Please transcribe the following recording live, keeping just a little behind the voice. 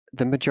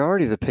the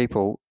majority of the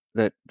people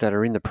that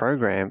are in the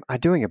program are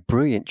doing a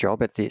brilliant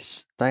job at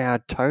this. They are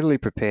totally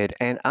prepared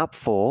and up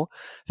for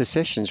the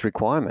session's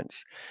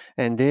requirements,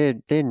 and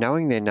they're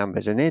knowing their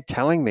numbers, and they're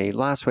telling me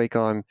last week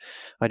I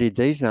did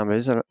these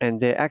numbers, and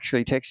they're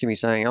actually texting me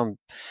saying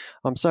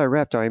I'm so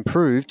wrapped, I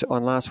improved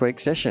on last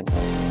week's session.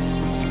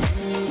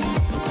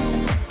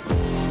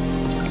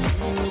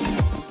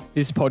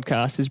 This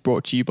podcast is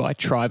brought to you by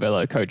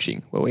Trivelo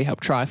Coaching, where we help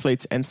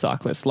triathletes and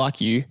cyclists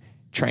like you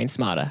train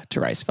smarter to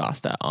race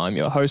faster. I'm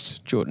your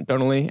host, Jordan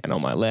Donnelly, and on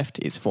my left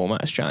is former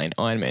Australian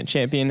Ironman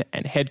champion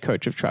and head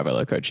coach of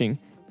Trivelo Coaching,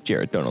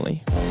 Jared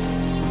Donnelly.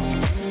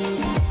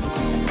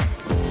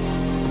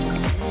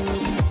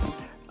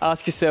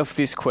 Ask yourself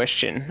this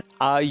question: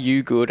 are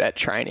you good at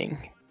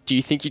training? Do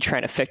you think you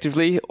train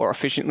effectively or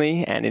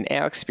efficiently? And in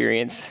our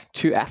experience,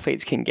 two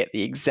athletes can get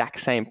the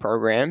exact same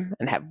program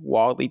and have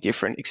wildly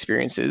different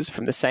experiences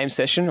from the same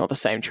session or the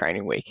same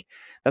training week.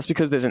 That's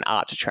because there's an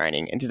art to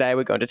training. And today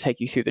we're going to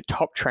take you through the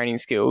top training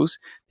skills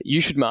that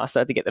you should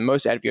master to get the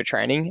most out of your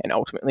training and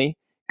ultimately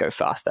go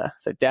faster.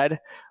 So Dad,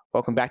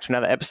 welcome back to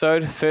another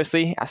episode.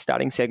 Firstly, our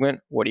starting segment,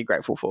 what are you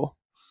grateful for?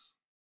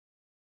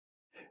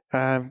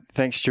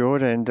 Thanks,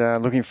 Jord, and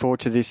looking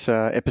forward to this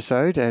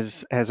episode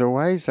as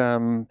always.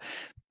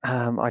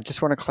 I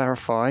just want to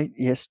clarify,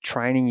 yes,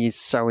 training is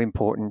so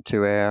important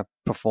to our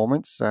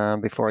performance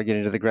before I get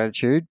into the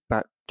gratitude,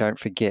 but don't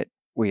forget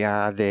we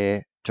are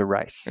there to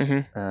race.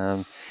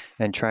 Mm-hmm.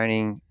 And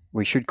training,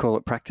 we should call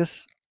it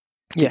practice.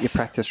 Get your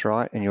practice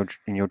right and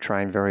you'll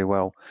train very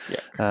well.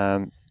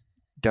 Yeah.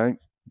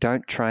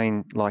 Don't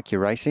train like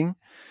you're racing.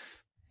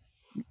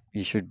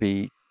 You should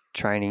be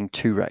training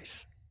to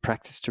race,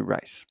 practice to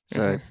race.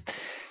 So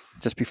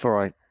just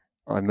before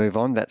I move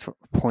on, that's the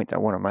point I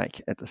want to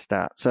make at the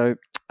start. So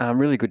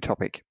really good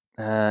topic.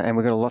 And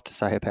we've got a lot to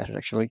say about it,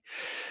 actually.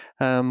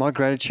 My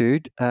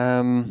gratitude,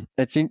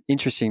 it's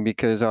interesting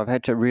because I've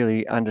had to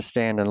really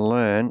understand and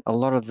learn a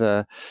lot of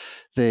the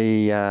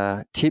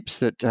tips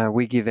that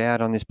we give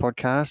out on this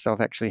podcast. I've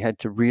actually had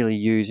to really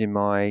use in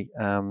my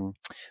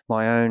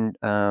my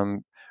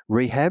own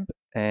rehab,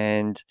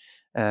 and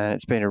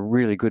it's been a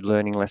really good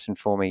learning lesson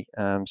for me.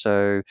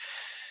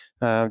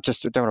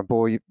 Just don't want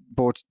to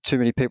bore too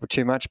many people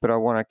too much, but I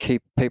want to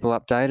keep people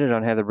updated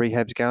on how the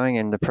rehab's going,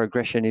 and the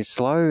progression is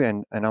slow,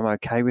 and I'm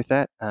okay with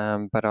that.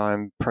 But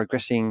I'm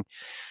progressing,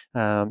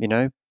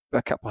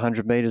 a couple of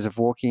 100 meters of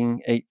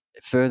walking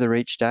further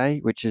each day,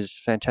 which is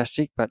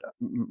fantastic. But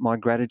my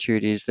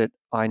gratitude is that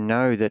I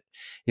know that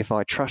if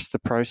I trust the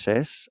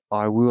process,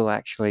 I will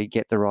actually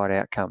get the right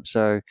outcome.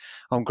 So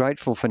I'm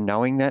grateful for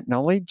knowing that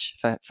knowledge,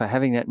 for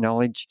having that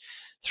knowledge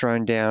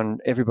thrown down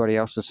everybody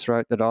else's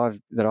throat that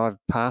I've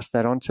passed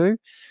that on to.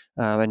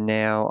 And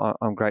now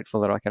I'm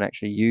grateful that I can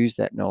actually use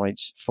that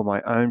knowledge for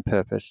my own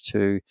purpose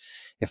to,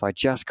 if I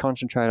just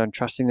concentrate on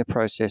trusting the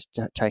process,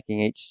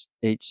 taking each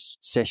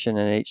session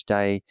and each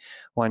day,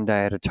 one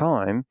day at a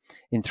time,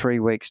 in 3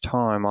 weeks'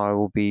 time, I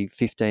will be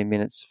 15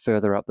 minutes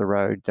further up the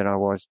road than I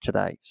was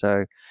today.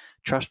 So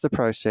trust the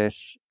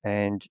process,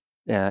 and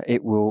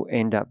it will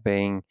end up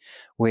being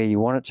where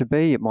you want it to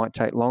be. It might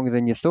take longer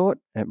than you thought.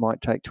 It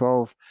might take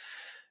 12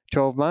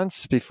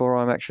 months before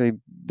I'm actually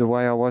the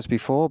way I was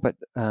before, but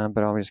I'm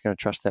just going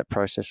to trust that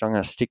process. I'm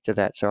going to stick to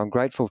that. So I'm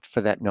grateful for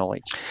that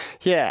knowledge.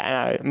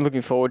 Yeah, and I'm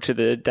looking forward to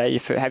the day you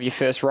have your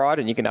first ride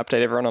and you can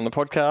update everyone on the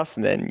podcast,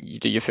 and then you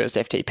do your first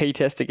FTP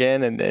test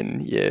again, and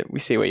then we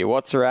see where your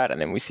watts are at, and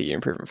then we see your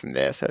improvement from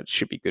there. So it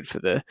should be good for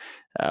the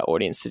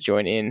audience to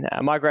join in.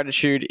 My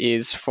gratitude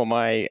is for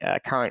my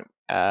current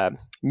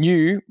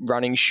new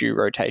running shoe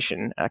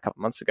rotation. A couple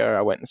of months ago,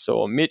 I went and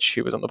saw Mitch,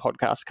 who was on the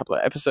podcast a couple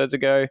of episodes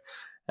ago.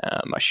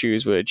 My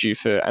shoes were due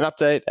for an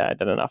update. I'd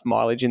done enough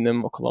mileage in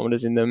them or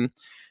kilometers in them.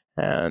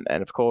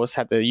 And of course,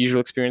 had the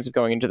usual experience of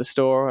going into the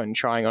store and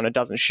trying on a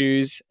dozen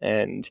shoes,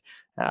 and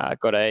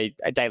got a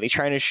daily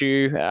trainer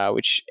shoe,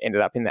 which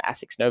ended up in the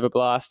Asics Nova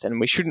Blast. And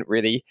we shouldn't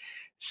really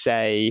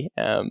say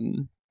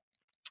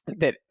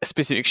that a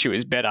specific shoe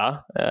is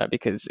better,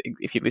 because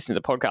if you listen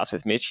to the podcast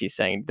with Mitch, he's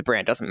saying the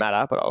brand doesn't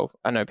matter, but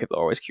I know people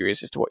are always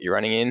curious as to what you're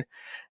running in.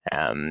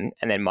 And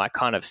then my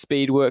kind of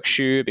speed work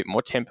shoe, a bit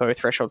more tempo,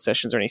 threshold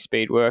sessions or any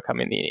speed work,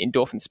 I'm in the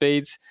Endorphin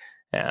Speeds.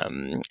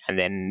 And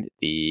then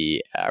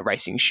the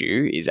racing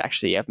shoe is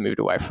actually, I've moved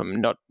away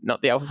from not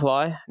the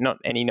Alphafly, not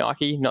any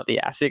Nike, not the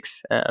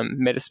Asics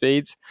Meta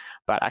Speeds,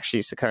 but actually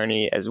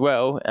Saucony as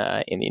well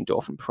in the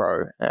Endorphin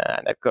Pro.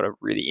 And they've got a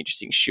really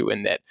interesting shoe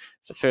in that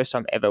it's the first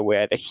time ever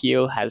where the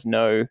heel has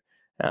no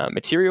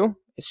material.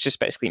 It's just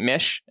basically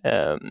mesh.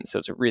 So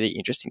it's a really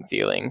interesting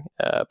feeling,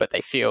 but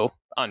they feel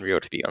unreal,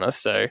 to be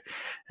honest. So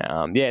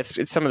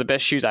it's some of the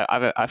best shoes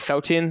I've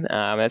felt in.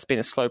 It's been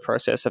a slow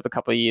process of a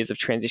couple of years of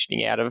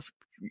transitioning out of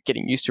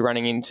getting used to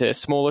running into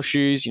smaller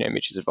shoes.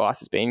 Mitch's advice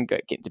has been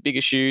get into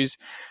bigger shoes.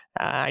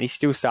 And he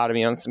still started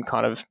me on some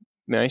kind of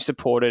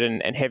supported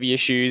and heavier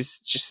shoes.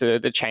 Just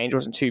the change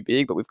wasn't too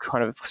big, but we've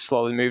kind of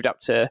slowly moved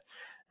up to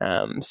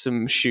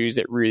some shoes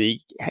that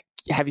really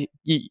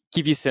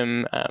give you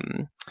some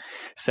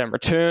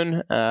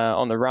return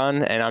on the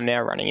run. And I'm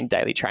now running in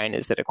daily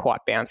trainers that are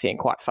quite bouncy and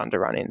quite fun to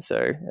run in.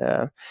 So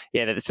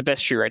that's the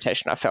best shoe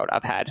rotation I felt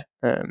I've had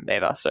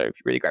ever. So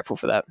really grateful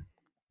for that.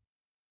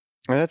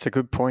 Well, that's a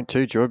good point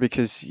too, Joy,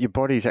 because your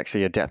body's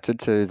actually adapted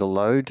to the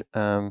load,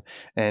 and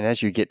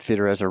as you get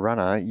fitter as a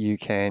runner, you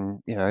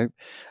can,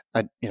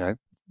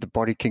 the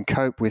body can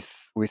cope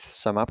with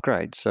some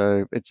upgrades.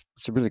 So it's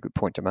a really good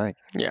point to make.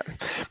 Yeah.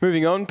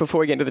 Moving on, before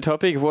we get into the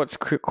topic of what's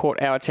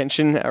caught our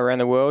attention around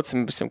the world,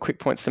 some quick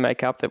points to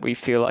make up that we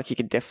feel like you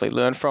can definitely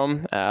learn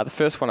from. The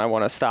first one I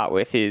want to start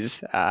with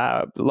is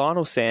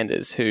Lionel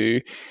Sanders, who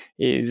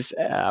is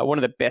one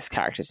of the best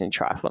characters in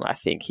triathlon. I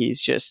think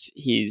his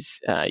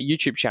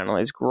YouTube channel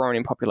has grown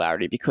in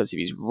popularity because of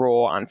his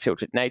raw,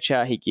 unfiltered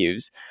nature. He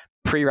gives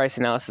pre-race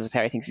analysis of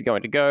how he thinks he's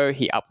going to go.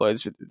 He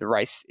uploads the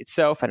race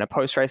itself and a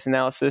post-race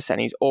analysis, and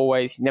he's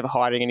never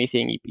hiding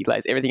anything. He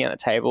lays everything on the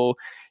table.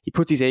 He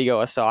puts his ego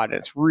aside, and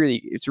it's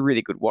a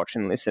really good watch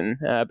and listen.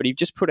 But he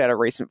just put out a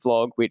recent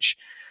vlog, which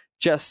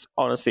just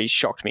honestly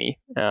shocked me.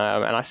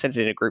 And I sent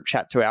it in a group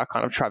chat to our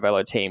kind of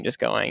Trivelo team, just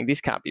going,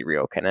 this can't be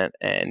real, can it?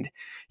 And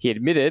he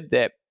admitted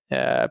that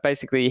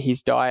basically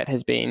his diet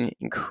has been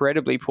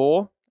incredibly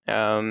poor.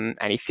 And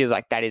he feels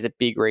like that is a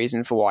big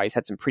reason for why he's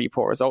had some pretty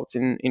poor results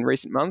in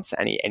recent months,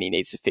 and he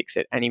needs to fix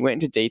it. And he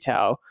went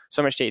into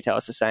so much detail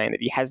as to saying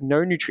that he has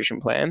no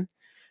nutrition plan.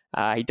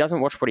 He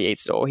doesn't watch what he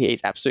eats at all. He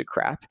eats absolute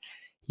crap.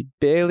 He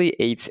barely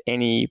eats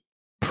any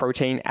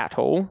protein at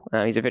all.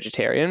 He's a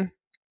vegetarian,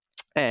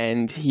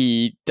 and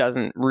he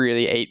doesn't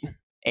really eat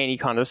any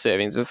kind of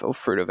servings of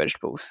fruit or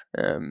vegetables.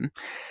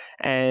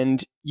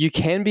 And you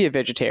can be a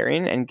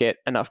vegetarian and get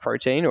enough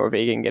protein, or a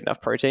vegan and get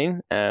enough protein.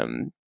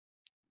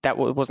 That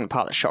wasn't the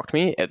part that shocked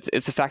me.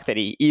 It's the fact that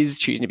he is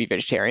choosing to be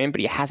vegetarian, but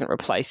he hasn't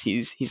replaced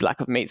his lack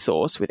of meat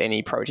source with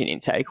any protein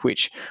intake,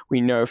 which we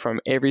know from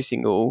every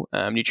single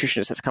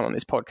nutritionist that's come on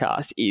this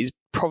podcast is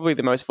probably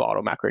the most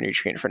vital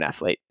macronutrient for an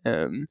athlete.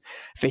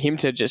 For him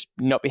to just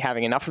not be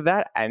having enough of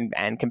that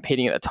and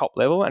competing at the top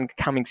level and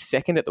coming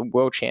second at the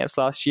World Champs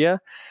last year,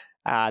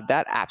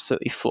 that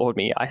absolutely floored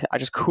me. I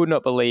just could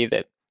not believe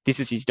that this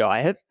is his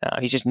diet.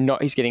 He's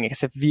getting a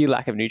severe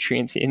lack of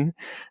nutrients in.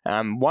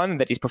 One,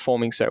 that he's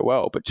performing so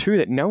well, but two,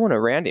 that no one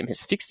around him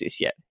has fixed this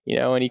yet.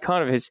 And he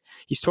kind of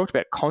he's talked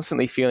about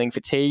constantly feeling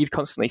fatigued,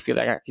 constantly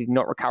feeling like he's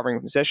not recovering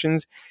from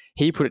sessions.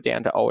 He put it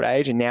down to old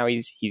age, and now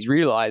he's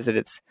realized that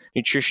it's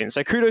nutrition.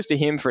 So kudos to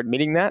him for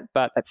admitting that,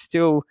 but that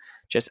still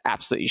just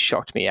absolutely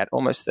shocked me at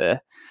almost the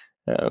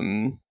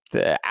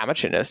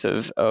amateurness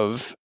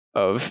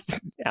of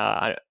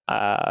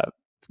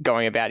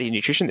going about his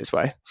nutrition this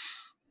way.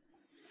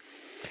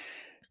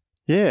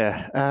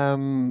 Yeah,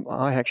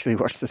 I actually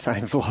watched the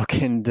same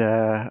vlog, and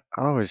I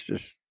was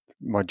just,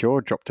 my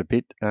jaw dropped a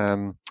bit.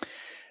 And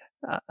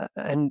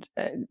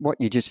what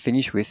you just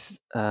finished with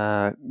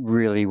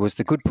really was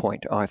the good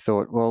point. I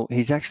thought, well,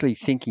 he's actually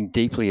thinking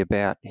deeply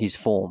about his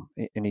form,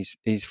 and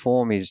his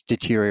form is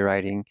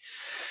deteriorating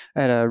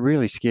at a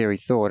really scary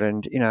thought.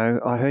 And,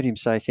 I heard him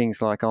say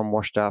things like, I'm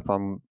washed up,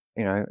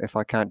 if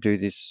I can't do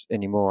this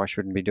anymore, I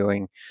shouldn't be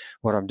doing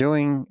what I'm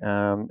doing.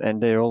 And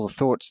they're all the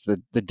thoughts,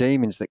 the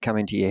demons that come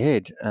into your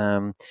head.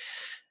 And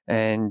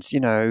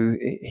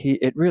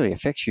it really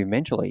affects you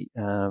mentally.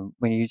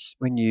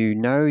 When you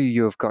know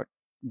you've got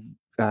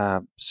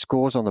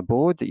scores on the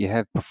board that you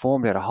have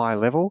performed at a high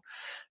level,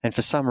 and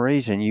for some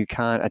reason you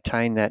can't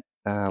attain that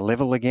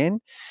level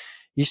again,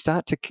 you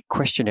start to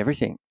question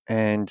everything.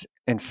 And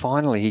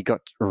finally he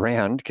got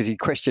around, because he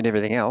questioned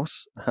everything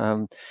else,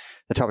 the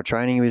type of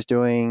training he was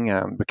doing,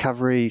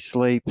 recovery,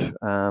 sleep,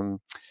 the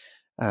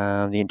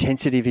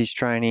intensity of his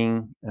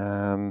training,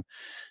 the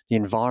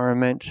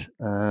environment,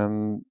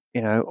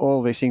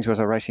 all these things. Was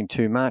I racing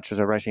too much? Was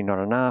I racing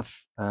not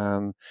enough?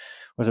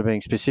 Was I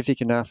being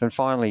specific enough? And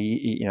finally,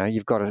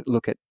 you've got to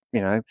look at,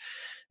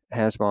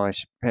 how's my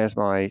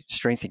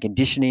strength and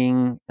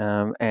conditioning,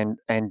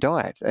 and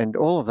diet, and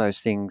all of those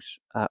things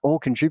all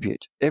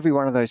contribute. Every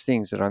one of those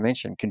things that I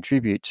mentioned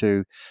contribute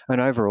to an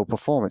overall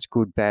performance,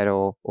 good, bad,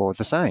 or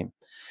the same.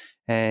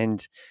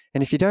 And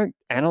if you don't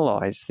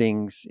analyze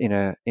things in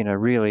a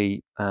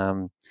really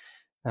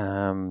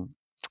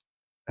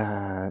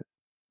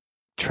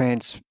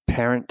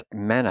transparent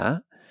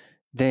manner,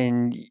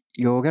 then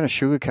you're going to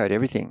sugarcoat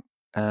everything.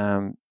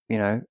 I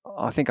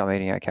think I'm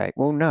eating okay.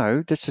 Well,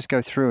 no, let's just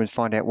go through and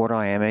find out what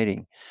I am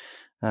eating.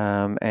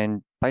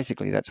 And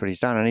basically that's what he's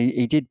done. And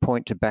he did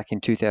point to back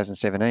in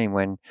 2017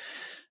 when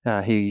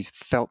he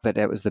felt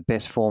that was the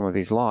best form of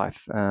his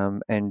life.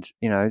 And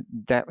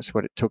that was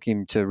what it took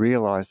him to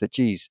realize that,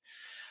 geez,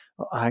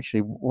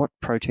 actually, what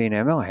protein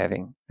am I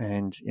having?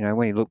 And,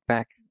 when he looked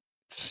back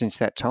since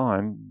that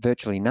time,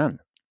 virtually none.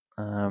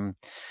 And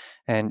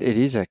it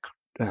is an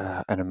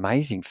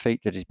amazing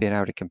feat that he's been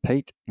able to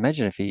compete.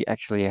 Imagine if he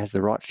actually has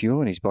the right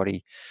fuel in his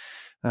body.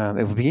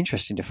 It would be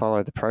interesting to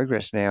follow the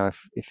progress now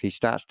if he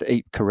starts to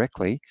eat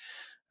correctly,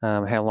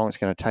 how long it's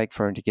going to take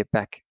for him to get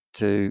back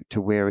to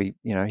where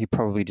he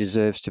probably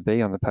deserves to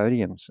be on the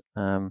podiums.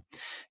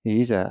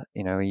 He is a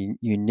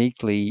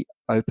uniquely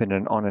open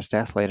and honest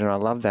athlete, and I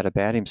love that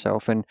about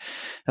himself. And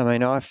I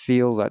mean, I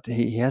feel that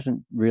he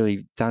hasn't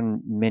really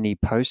done many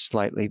posts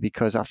lately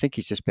because I think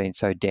he's just been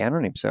so down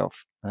on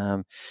himself.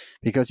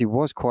 Because he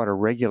was quite a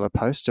regular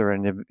poster,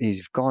 and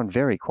he's gone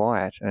very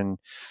quiet, and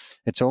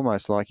it's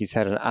almost like he's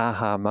had an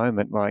aha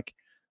moment, like,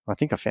 I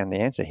think I found the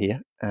answer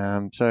here.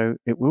 So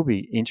it will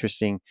be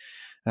interesting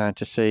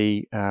to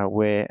see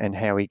where and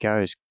how he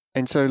goes.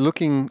 And so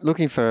looking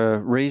for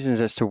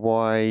reasons as to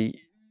why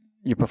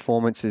your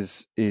performance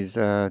is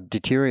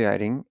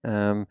deteriorating,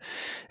 and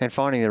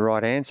finding the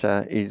right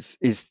answer is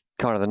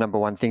kind of the number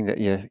one thing that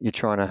you're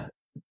trying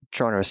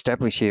to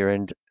establish here.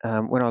 And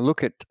when I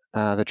look at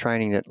the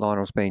training that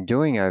Lionel's been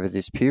doing over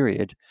this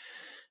period,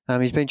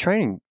 he's been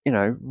training,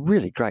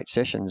 really great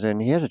sessions,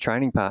 and he has a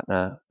training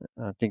partner.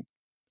 I think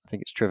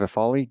it's Trevor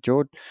Foley,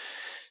 George.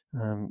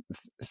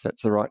 If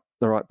that's the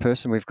right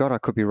person we've got, I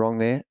could be wrong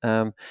there.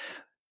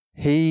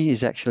 He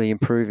is actually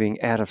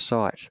improving out of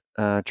sight,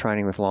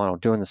 training with Lionel,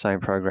 doing the same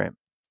program,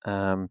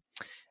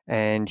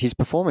 and his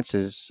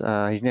performances.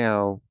 He's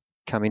now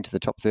come into the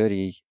top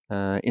 30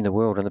 in the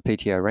world on the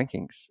PTO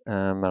rankings,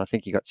 and I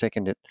think he got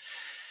second at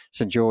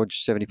St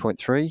George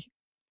 70.3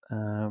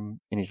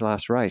 in his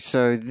last race.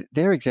 So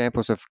they're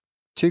examples of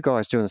two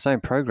guys doing the same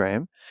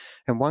program,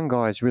 and one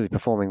guy is really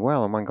performing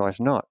well and one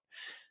guy's not.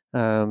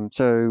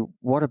 So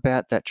what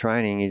about that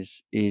training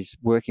is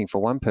working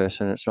for one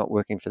person, it's not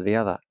working for the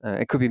other?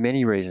 It could be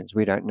many reasons.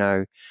 We don't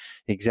know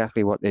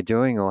exactly what they're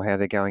doing or how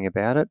they're going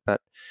about it, but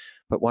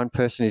one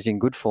person is in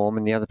good form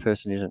and the other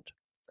person isn't.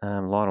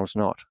 Lionel's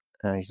not.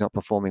 He's not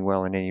performing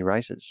well in any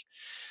races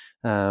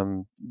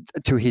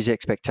to his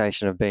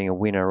expectation of being a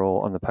winner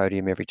or on the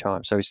podium every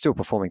time. So he's still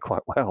performing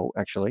quite well,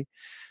 actually,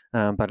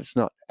 but it's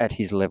not at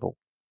his level.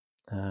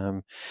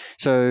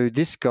 So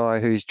this guy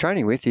who's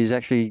training with is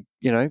actually,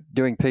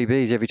 doing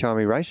PBs every time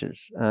he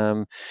races.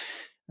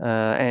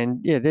 And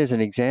yeah, there's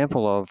an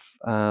example of,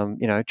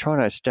 trying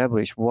to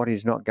establish what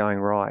is not going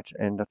right.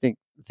 And I think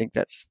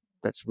that's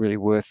really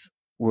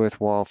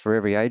worthwhile for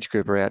every age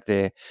grouper out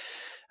there.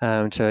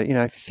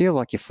 To feel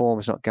like your form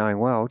is not going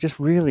well, just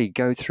really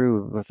go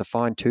through with a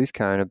fine tooth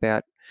comb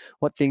about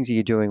what things are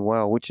you doing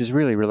well, which is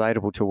really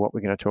relatable to what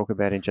we're going to talk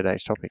about in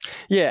today's topic.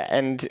 Yeah,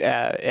 and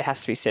it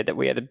has to be said that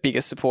we are the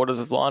biggest supporters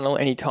of Lionel.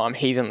 Anytime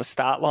he's on the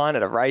start line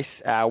at a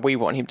race, we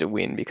want him to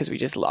win because we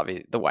just love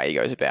the way he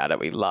goes about it.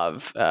 We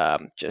love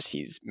just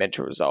his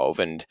mental resolve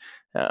and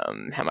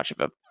how much of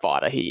a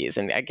fighter he is.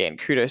 And again,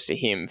 kudos to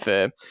him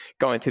for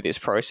going through this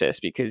process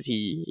because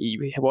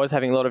he was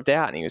having a lot of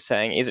doubt and he was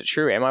saying, is it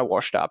true? Am I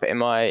washed up?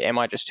 Am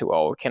I just too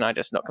old? Can I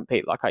just not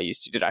compete like I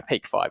used to? Did I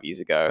peak 5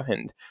 years ago?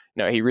 And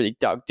he really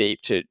dug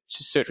deep to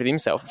search with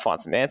himself and find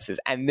some answers.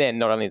 And then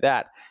not only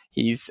that,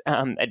 he's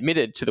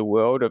admitted to the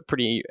world a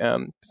pretty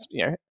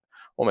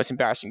almost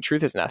embarrassing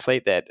truth as an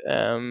athlete that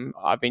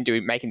I've been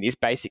making this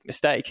basic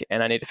mistake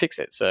and I need to fix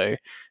it. So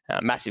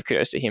massive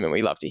kudos to him, and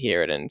we love to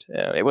hear it. And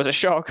it was a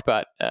shock,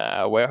 but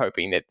we're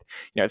hoping that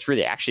it's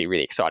really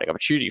exciting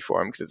opportunity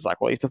for him because it's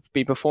like, well, he's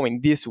been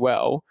performing this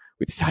well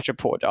with such a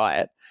poor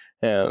diet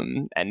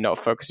and not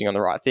focusing on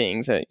the right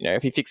things.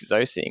 If he fixes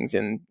those things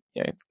and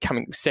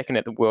coming second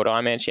at the World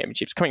Ironman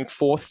Championships, coming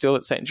fourth still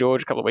at St.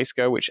 George a couple of weeks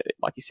ago, which,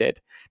 like you said,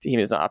 to him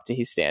is not up to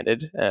his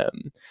standard,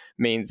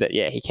 means that,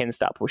 he can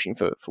start pushing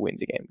for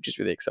wins again, which is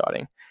really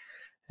exciting.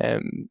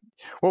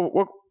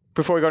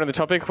 Before we go into the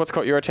topic, what's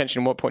caught your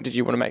attention? What point did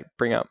you want to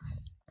bring up?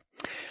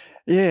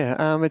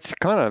 Yeah, it's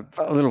kind of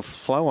a little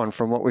flow on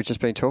from what we've just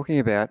been talking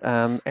about.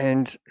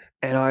 And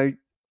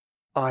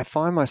I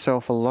find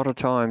myself a lot of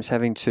times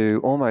having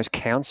to almost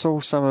counsel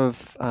some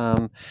of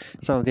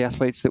the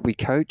athletes that we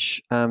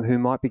coach who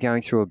might be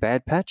going through a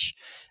bad patch,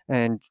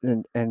 and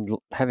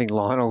having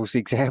Lionel's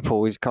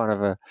example is kind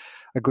of a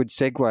good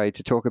segue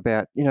to talk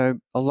about. A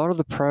lot of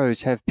the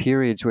pros have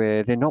periods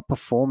where they're not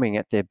performing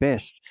at their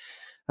best,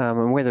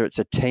 and whether it's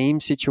a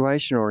team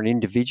situation or an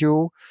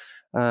individual,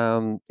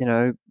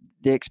 the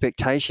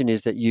expectation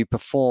is that you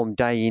perform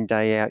day in,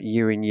 day out,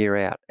 year in, year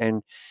out,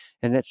 and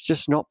that's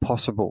just not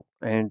possible.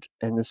 And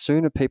the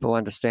sooner people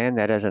understand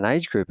that as an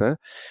age grouper,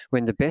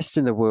 when the best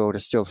in the world are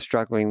still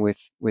struggling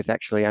with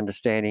actually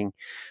understanding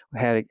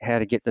how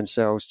to get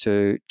themselves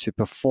to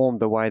perform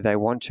the way they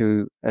want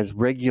to as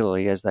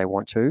regularly as they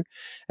want to,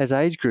 as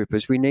age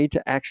groupers, we need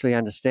to actually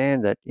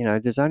understand that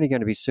there's only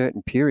going to be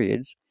certain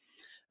periods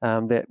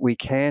that we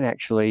can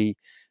actually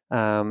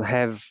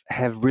have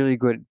really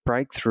good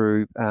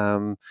breakthrough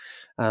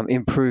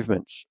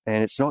improvements,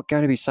 and it's not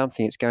going to be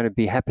something that's going to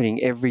be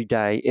happening every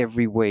day,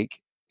 every week,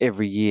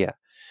 every year.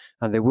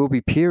 And there will be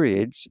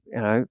periods,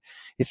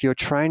 if you're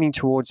training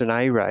towards an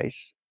A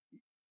race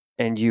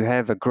and you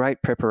have a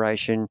great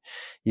preparation,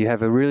 you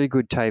have a really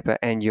good taper,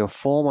 and your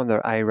form on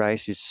the A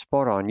race is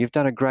spot on, you've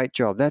done a great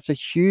job. That's a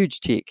huge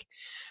tick.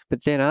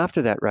 But then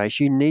after that race,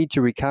 you need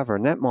to recover,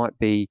 and that might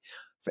be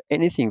for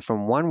anything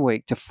from 1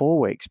 week to 4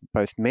 weeks,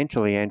 both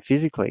mentally and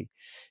physically.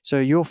 So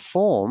your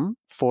form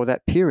for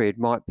that period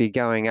might be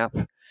going up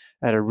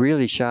at a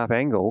really sharp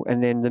angle.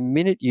 And then the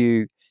minute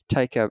you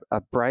take a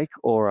break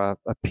or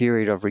a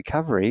period of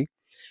recovery,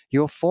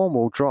 your form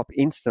will drop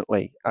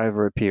instantly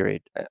over a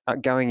period,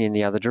 going in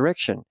the other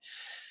direction.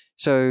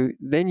 So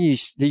then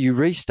you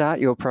restart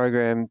your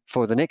program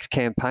for the next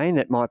campaign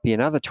that might be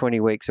another 20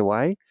 weeks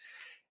away.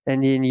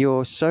 And then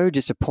you're so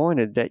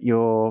disappointed that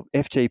your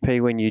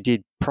FTP, when you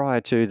did prior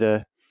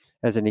to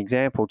as an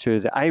example, to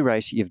the A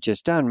race that you've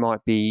just done,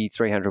 might be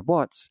 300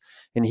 watts.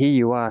 And here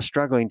you are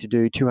struggling to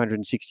do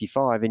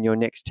 265 in your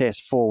next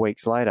test 4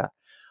 weeks later.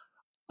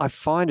 I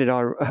find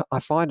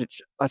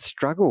it's a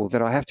struggle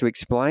that I have to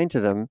explain to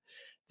them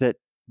that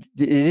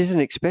it isn't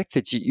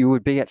expected you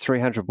would be at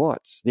 300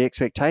 watts. The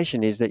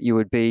expectation is that you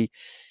would be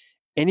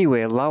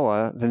anywhere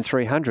lower than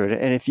 300.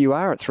 And if you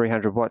are at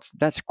 300 watts,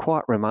 that's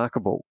quite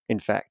remarkable, in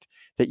fact,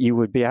 that you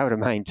would be able to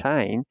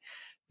maintain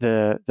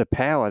the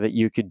power that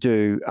you could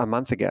do a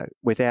month ago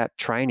without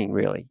training,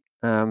 really.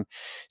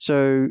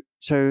 So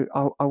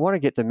I want to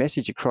get the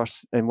message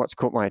across, and what's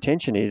caught my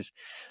attention is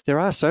there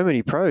are so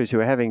many pros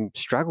who are having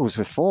struggles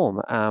with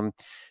form.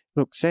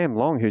 Look, Sam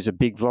Long, who's a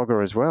big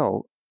vlogger as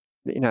well,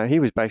 he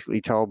was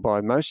basically told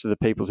by most of the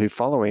people who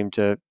follow him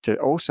to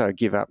also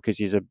give up because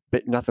he's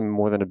nothing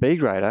more than a B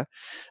grader,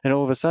 and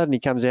all of a sudden he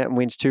comes out and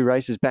wins 2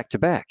 races back to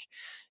back.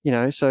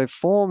 So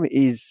form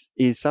is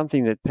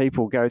something that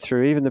people go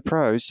through, even the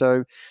pros.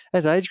 So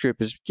as age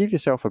groupers, give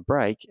yourself a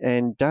break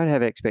and don't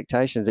have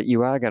expectations that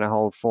you are going to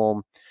hold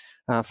form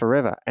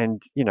forever.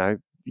 And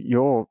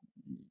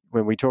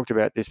when we talked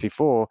about this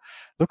before,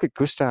 look at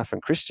Gustav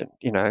and Christian.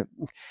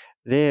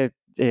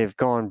 They've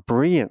gone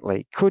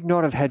brilliantly. Could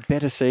not have had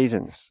better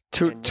seasons.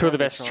 Two of the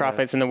best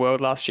triathletes in the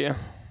world last year.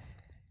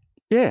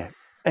 Yeah.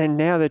 And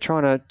now they're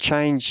trying to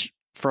change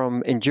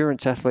from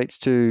endurance athletes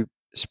to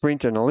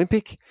sprint and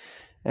Olympic.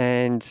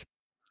 And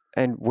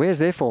where's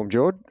their form,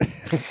 Jord?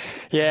 Another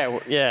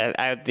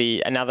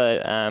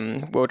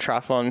World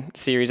Triathlon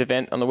Series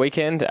event on the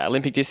weekend,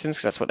 Olympic distance,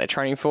 because that's what they're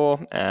training for.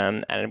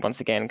 And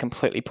once again,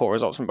 completely poor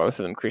results from both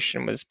of them.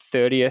 Christian was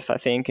 30th, I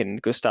think,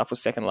 and Gustav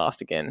was second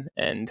last again.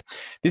 And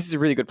this is a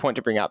really good point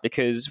to bring up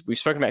because we've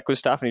spoken about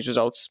Gustav and his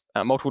results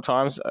multiple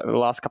times over the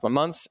last couple of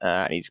months.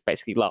 And he's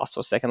basically last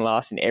or second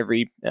last in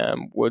every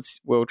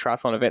World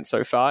Triathlon event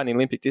so far in the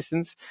Olympic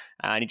distance.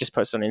 And he just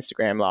posted on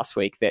Instagram last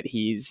week that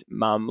his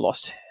mum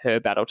lost her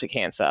battle to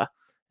cancer.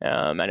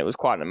 And it was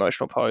quite an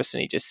emotional post.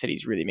 And he just said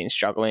he's really been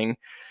struggling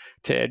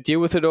to deal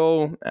with it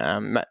all,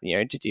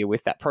 to deal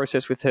with that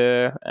process with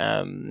her.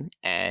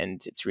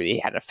 And it's really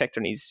had an effect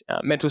on his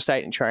mental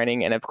state and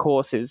training. And of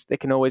course, there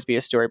can always be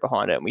a story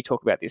behind it. And we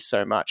talk about this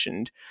so much.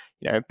 And,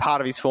 part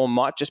of his form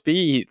might just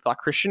be like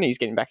Christian. He's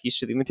getting back used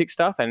to the Olympic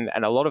stuff. And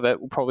a lot of it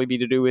will probably be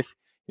to do with,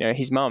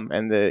 his mum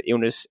and the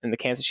illness and the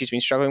cancer she's been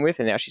struggling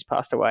with. And now she's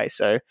passed away.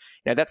 So,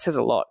 that says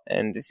a lot.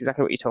 And it's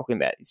exactly what you're talking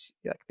about. It's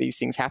like these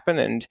things happen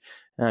and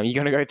you're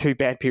going to go through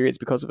bad periods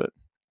because of it.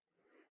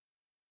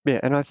 Yeah.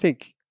 And I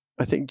think,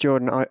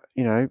 Jordan,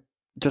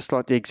 just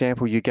like the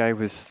example you gave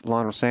with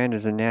Lionel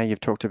Sanders, and now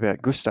you've talked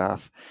about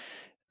Gustav,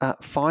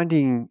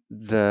 analysing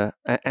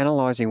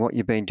what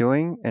you've been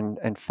doing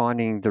and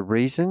finding the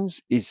reasons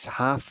is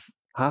half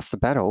the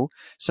battle,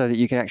 so that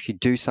you can actually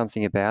do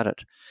something about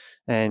it.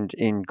 And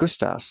in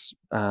Gustav's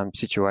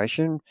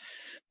situation,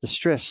 the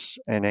stress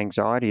and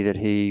anxiety that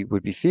he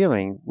would be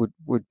feeling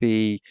would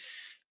be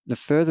the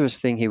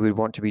furthest thing he would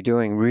want to be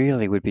doing.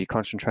 Really, would be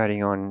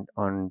concentrating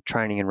on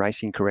training and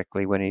racing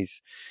correctly when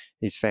his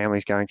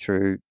family's going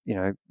through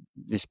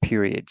this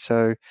period.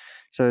 So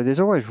there's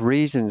always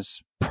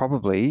reasons,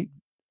 probably,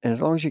 and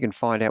as long as you can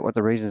find out what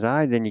the reasons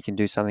are, then you can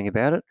do something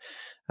about it.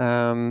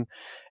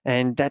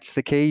 And that's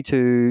the key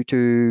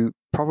to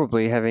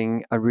probably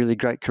having a really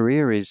great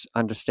career, is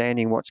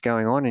understanding what's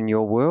going on in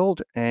your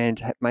world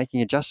and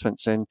making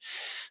adjustments. And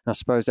I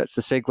suppose that's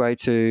the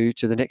segue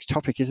to the next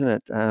topic, isn't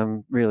it?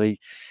 Really.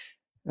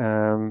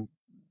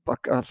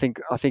 I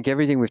think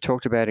everything we've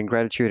talked about in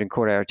gratitude and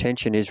caught our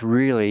attention is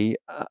really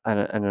an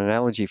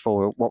analogy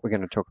for what we're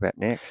going to talk about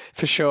next.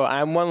 For sure.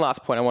 One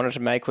last point I wanted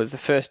to make was the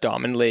first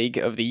Diamond League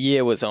of the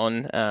year was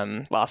on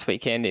last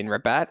weekend in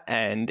Rabat,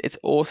 and it's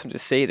awesome to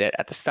see that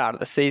at the start of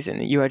the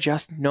season you are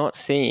just not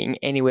seeing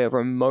anywhere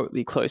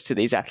remotely close to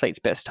these athletes'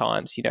 best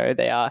times.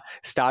 They are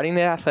starting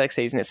their athletic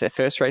season. It's their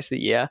first race of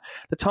the year.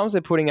 The times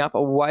they're putting up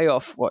are way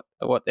off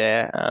what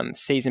their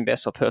season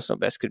best or personal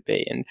best could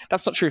be, and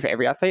that's not true for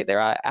every athlete. There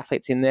are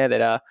athletes in there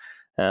that are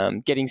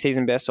getting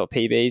season best or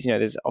PBs.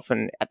 There's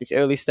often at this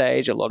early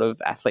stage a lot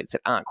of athletes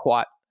that aren't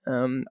quite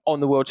on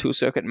the World Tour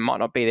circuit and might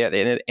not be there at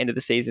the end of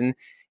the season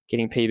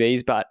getting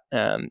PBs. But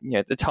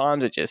the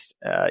times are just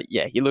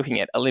you're looking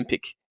at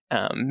Olympic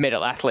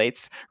medal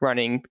athletes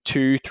running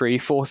 2, 3,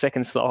 4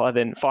 seconds slower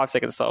than 5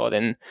 seconds slower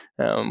than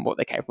what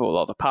they're capable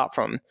of. Apart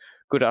from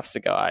Gudaf's a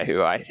guy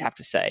who I have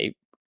to say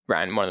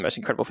ran one of the most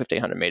incredible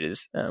 1500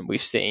 meters we've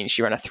seen.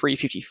 She ran a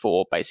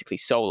 3:54 basically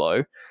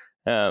solo.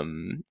 I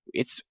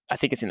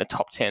think it's in the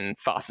top 10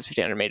 fastest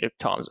 1500 meter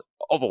times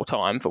of all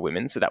time for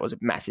women. So that was a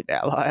massive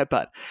outlier.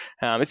 But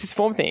it's this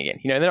form thing again.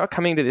 They're not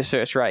coming to this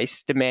first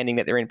race demanding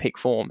that they're in peak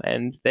form,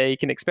 and they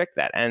can expect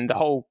that. And the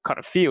whole kind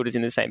of field is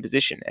in the same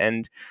position.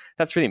 And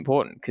that's really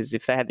important, because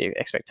if they had the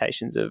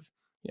expectations of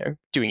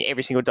doing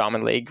every single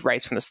Diamond League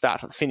race from the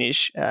start to the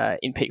finish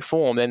in peak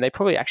form, then they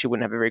probably actually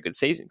wouldn't have a very good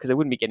season, because they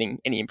wouldn't be getting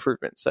any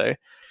improvement. So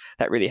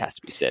that really has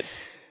to be said.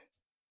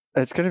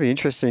 It's going to be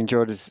interesting,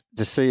 George,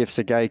 to see if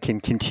Sergei can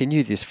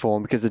continue this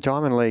form, because the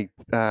Diamond League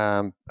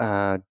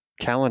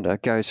calendar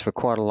goes for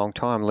quite a long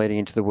time leading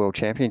into the World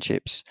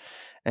Championships.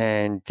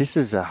 And this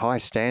is a high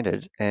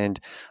standard, and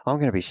I'm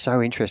going to be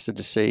so interested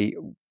to see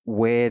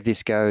where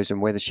this goes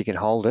and whether she can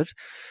hold it,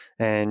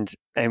 and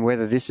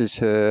whether this is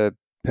her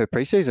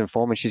preseason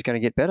form and she's going to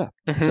get better.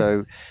 Mm-hmm.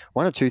 So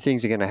one or two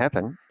things are going to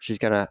happen. She's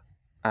going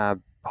to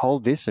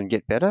hold this and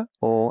get better,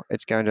 or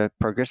it's going to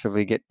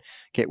progressively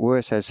get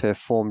worse as her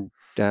form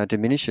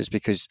diminishes,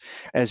 because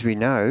as we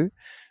know,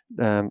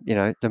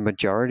 the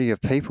majority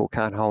of people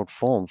can't hold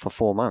form for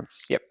 4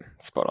 months. Yep,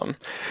 spot on.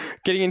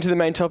 Getting into the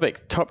main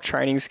topic, top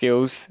training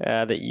skills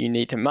that you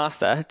need to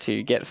master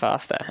to get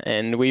faster.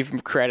 And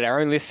we've created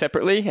our own list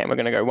separately, and we're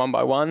going to go one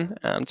by one,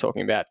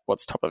 talking about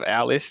what's top of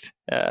our list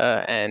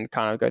and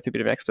kind of go through a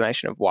bit of an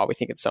explanation of why we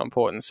think it's so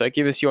important. So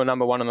give us your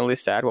number one on the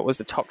list, Ad. What was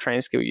the top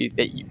training skill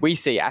we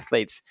see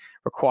athletes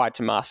required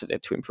to master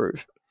to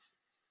improve?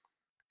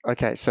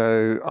 Okay,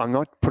 so I'm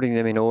not putting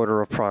them in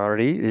order of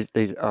priority.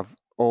 These are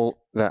all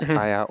that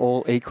they are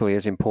all equally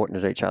as important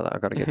as each other.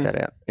 I've got to get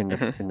that out in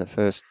the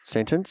first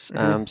sentence.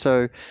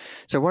 So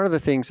one of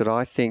the things that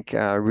I think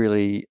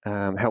really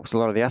helps a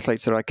lot of the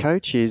athletes that I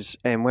coach is,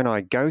 and when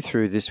I go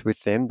through this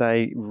with them,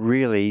 they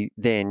really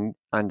then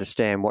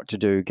understand what to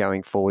do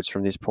going forwards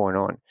from this point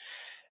on,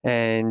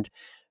 and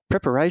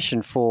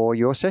preparation for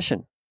your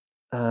session.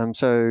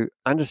 So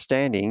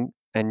understanding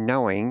and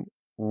knowing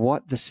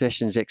what the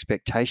session's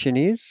expectation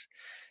is,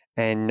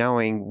 and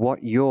knowing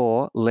what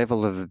your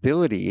level of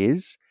ability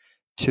is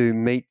to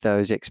meet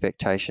those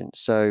expectations.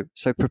 So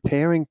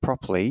preparing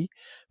properly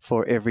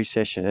for every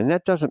session. And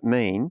that doesn't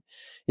mean,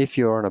 if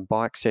you're on a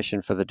bike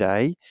session for the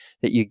day,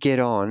 that you get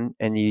on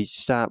and you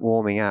start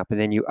warming up and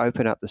then you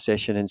open up the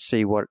session and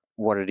see what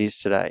it is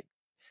today.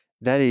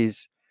 That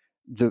is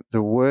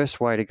the worst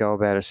way to go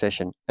about a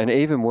session. And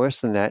even worse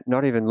than that,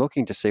 not even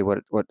looking to see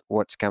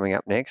what's coming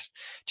up next,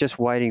 just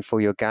waiting for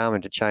your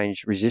Garmin to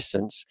change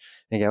resistance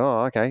and go,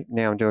 oh, okay,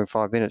 now I'm doing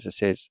 5 minutes, it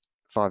says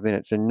 5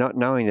 minutes, and not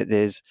knowing that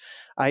there's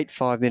 8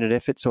 5-minute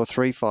efforts or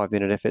 3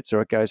 5-minute efforts,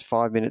 or it goes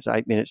 5 minutes,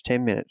 8 minutes,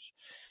 10 minutes.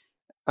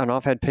 And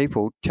I've had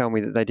people tell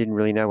me that they didn't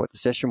really know what the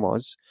session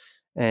was.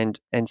 And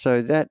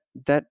so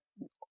that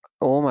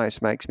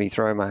almost makes me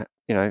throw my,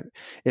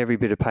 every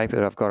bit of paper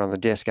that I've got on the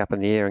desk up in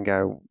the air and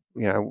go,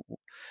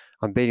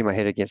 I'm beating my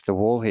head against the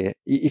wall here.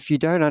 If you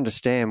don't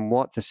understand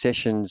what the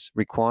session's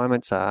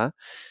requirements are,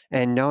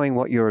 and knowing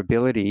what your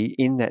ability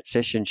in that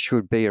session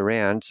should be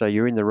around, so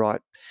you're in the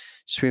right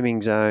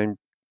swimming zone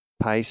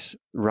pace,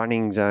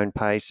 running zone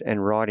pace,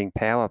 and riding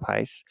power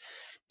pace,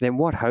 then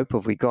what hope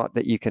have we got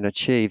that you can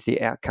achieve the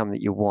outcome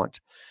that you want?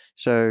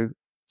 So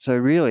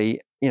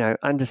really,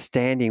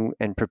 understanding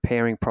and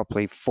preparing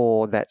properly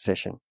for that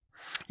session.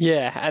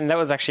 Yeah, and that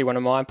was actually one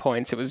of my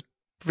points. It was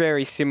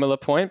very similar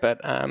point, but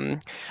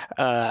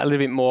a little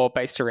bit more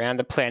based around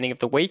the planning of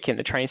the week and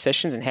the training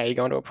sessions and how you're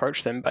going to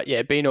approach them. But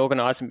yeah, being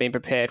organised and being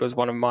prepared was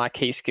one of my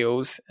key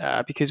skills,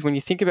 because when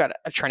you think about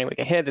a training week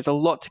ahead, there's a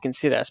lot to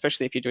consider,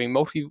 especially if you're doing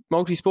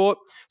multi-sport,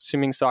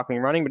 swimming, cycling,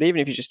 running. But even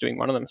if you're just doing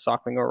one of them,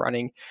 cycling or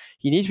running,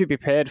 you need to be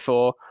prepared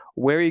for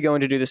where are you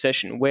going to do the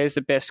session? Where's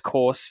the best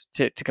course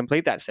to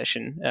complete that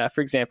session? For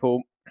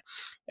example,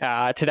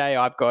 today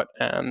I've got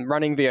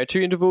running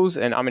VO2 intervals,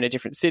 and I'm in a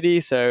different city.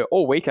 So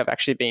all week I've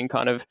actually been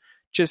kind of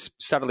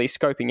just subtly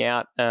scoping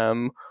out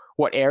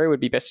what area would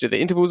be best to do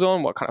the intervals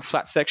on, what kind of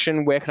flat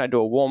section, where can I do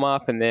a warm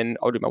up, and then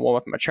I'll do my warm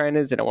up in my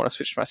trainers. Then I want to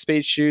switch to my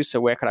speed shoes. So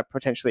where can I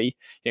potentially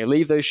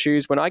leave those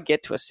shoes? When I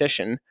get to a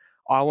session,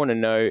 I want to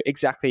know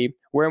exactly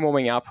where I'm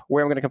warming up,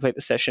 where I'm going to complete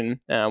the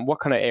session, what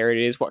kind of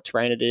area it is, what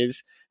terrain it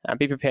is,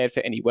 be prepared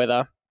for any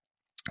weather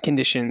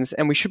conditions.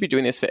 And we should be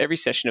doing this for every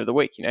session of the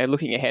week,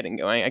 looking ahead and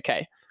going,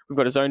 okay, we've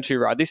got a zone 2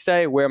 ride this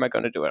day. Where am I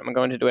going to do it? Am I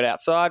going to do it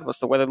outside? What's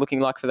the weather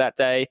looking like for that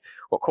day?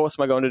 What course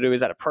am I going to do?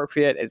 Is that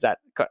appropriate? Is that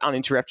got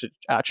uninterrupted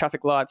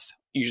traffic lights?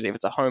 Usually if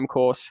it's a home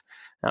course,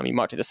 you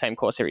might do the same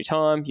course every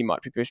time. You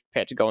might be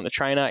prepared to go on the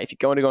trainer. If you're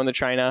going to go on the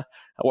trainer,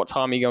 what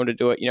time are you going to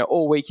do it?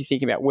 All week you're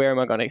thinking about where am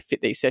I going to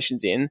fit these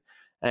sessions in,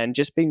 and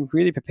just being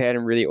really prepared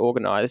and really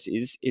organized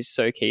is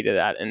so key to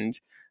that. And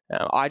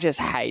I just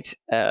hate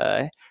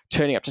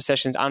turning up to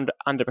sessions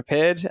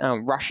underprepared,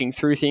 rushing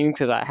through things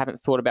because I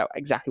haven't thought about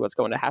exactly what's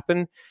going to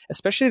happen,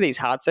 especially these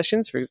hard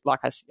sessions.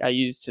 Like I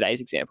used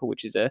today's example,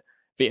 which is a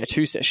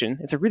VO2 session.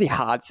 It's a really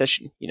hard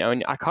session,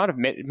 and I kind of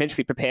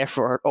mentally prepare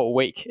for it all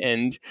week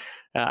and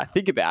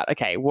think about,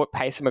 okay, what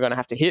pace am I going to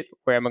have to hit?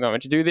 Where am I going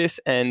to do this?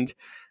 And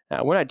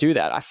when I do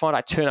that, I find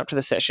I turn up to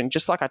the session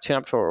just like I turn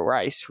up to a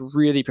race,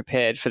 really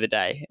prepared for the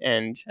day.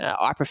 And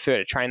I prefer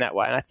to train that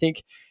way. And I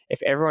think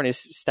if everyone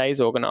stays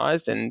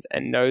organized and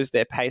knows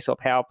their pace or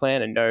power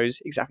plan and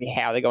knows exactly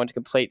how they're going to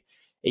complete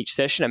each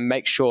session and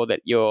make sure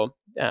that you're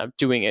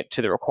doing it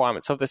to the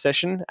requirements of the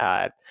session,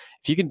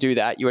 if you can do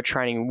that, you are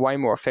training way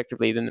more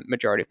effectively than the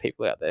majority of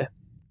people out there.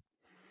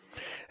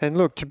 And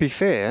look, to be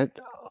fair,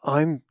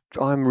 I'm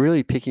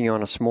really picking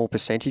on a small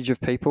percentage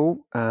of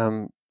people.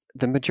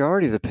 The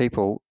majority of the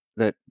people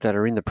that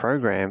are in the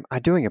program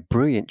are doing a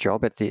brilliant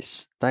job at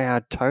this. They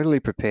are totally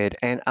prepared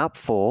and up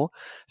for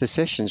the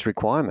session's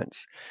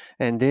requirements,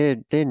 and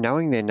they're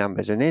knowing their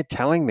numbers, and they're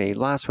telling me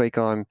last week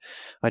I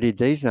did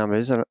these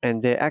numbers,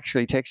 and they're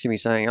actually texting me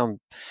saying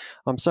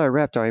I'm so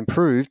wrapped, I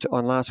improved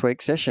on last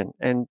week's session,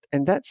 and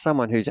that's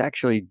someone who's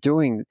actually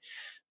doing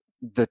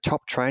the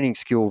top training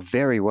skill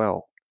very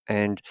well.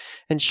 And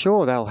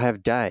sure, they'll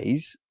have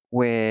days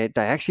where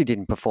they actually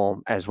didn't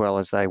perform as well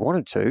as they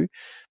wanted to,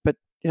 but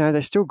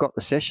they still got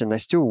the session. They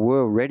still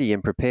were ready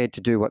and prepared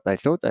to do what they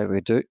thought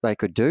they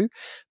could do,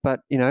 but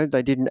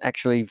they didn't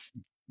actually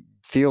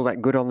feel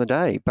that good on the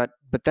day. But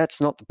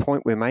that's not the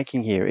point we're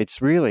making here.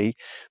 It's really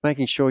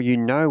making sure you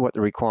know what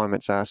the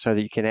requirements are so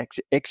that you can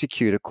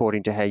execute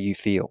according to how you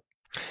feel.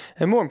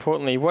 And more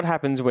importantly, what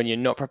happens when you're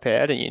not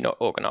prepared and you're not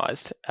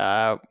organized?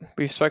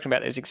 We've spoken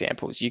about those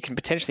examples. You can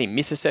potentially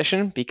miss a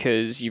session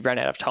because you ran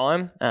out of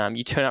time.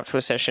 You turn up to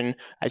a session,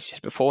 as you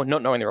said before,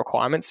 not knowing the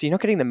requirements, so you're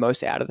not getting the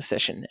most out of the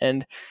session.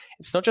 And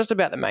it's not just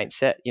about the main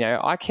set.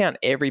 I count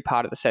every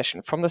part of the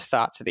session from the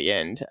start to the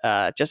end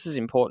just as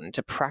important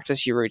to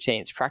practice your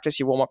routines, practice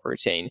your warm-up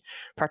routine,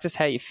 practice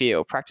how you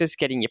feel, practice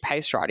getting your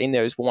pace right in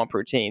those warm-up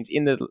routines,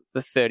 in the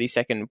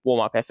 30-second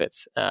warm-up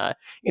efforts,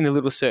 in the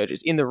little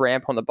surges, in the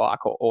ramp on the bike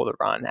or the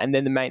run, and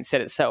then the main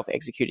set itself,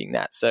 executing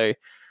that. So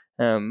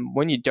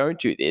when you don't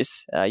do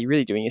this, you're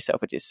really doing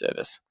yourself a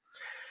disservice.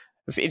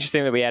 It's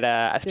interesting that we had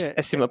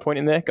a similar point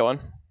in there. Go on.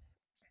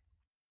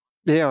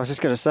 Yeah, I was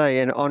just going to say,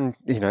 and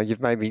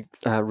you've made me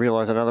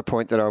realise another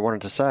point that I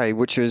wanted to say,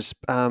 which was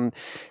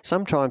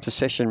sometimes a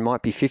session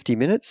might be 50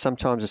 minutes,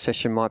 sometimes a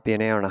session might be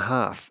an hour and a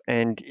half.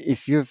 And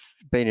if you've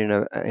been in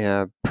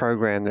a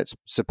program that's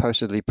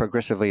supposedly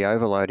progressively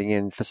overloading,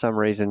 and for some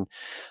reason,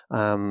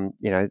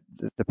 the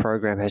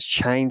program has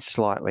changed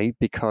slightly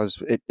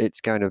because it's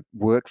going to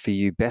work for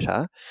you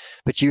better,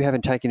 but you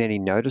haven't taken any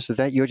notice of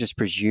that, you're just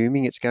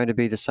presuming it's going to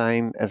be the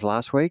same as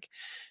last week.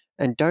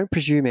 And don't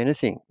presume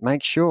anything.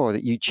 Make sure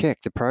that you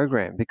check the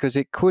program, because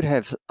it could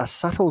have a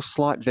subtle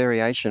slight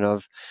variation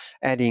of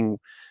adding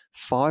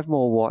 5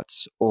 more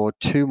watts or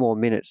 2 more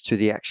minutes to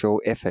the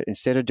actual effort.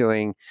 Instead of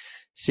doing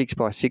 6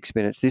 by 6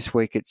 minutes, this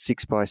week it's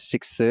 6 by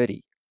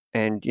 6:30.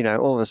 And,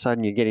 all of a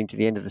sudden you're getting to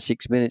the end of the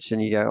 6 minutes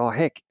and you go, oh,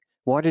 heck,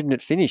 why didn't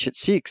it finish at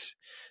 6?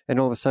 And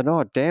all of a sudden,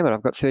 oh, damn it,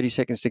 I've got 30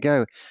 seconds to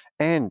go.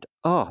 And,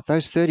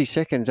 those 30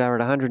 seconds are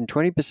at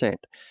 120%.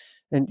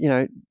 And,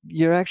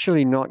 you're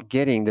actually not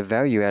getting the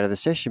value out of the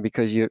session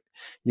because you're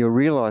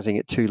realizing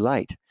it too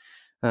late.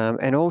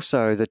 And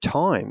also the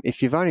time,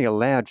 if you've only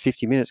allowed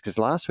 50 minutes, because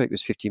last week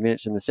was 50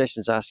 minutes and the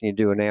session's asking you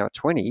to do an hour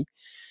 20,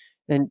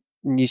 and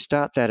you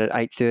start that at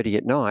 8:30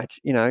 at night,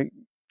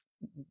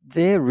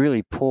 they're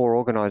really poor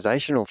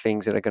organizational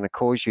things that are going to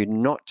cause you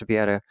not to be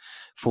able to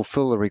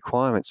fulfill the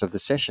requirements of the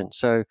session.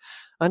 So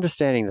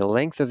understanding the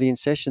length of the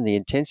session, the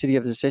intensity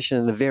of the session,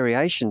 and the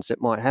variations that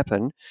might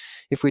happen.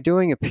 If we're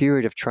doing a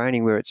period of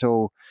training where it's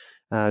all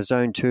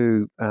zone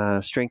 2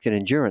 strength and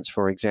endurance,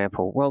 for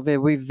example, well,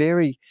 there will be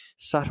very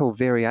subtle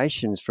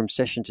variations from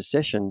session to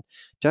session.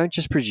 Don't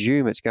just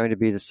presume it's going to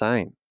be the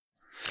same.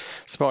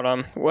 Spot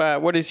on.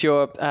 What is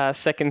your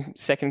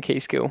second key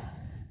skill?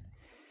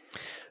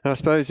 And I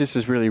suppose this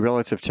is really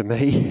relative to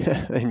me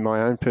in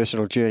my own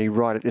personal journey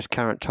right at this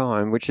current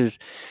time, which is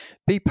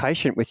be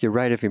patient with your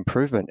rate of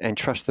improvement and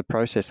trust the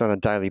process on a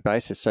daily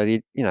basis. So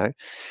you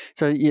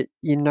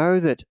know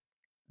that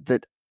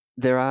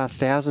there are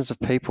thousands of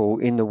people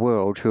in the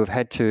world who have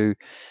had to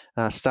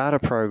start a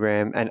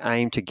program and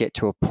aim to get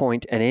to a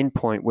point, an end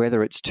point,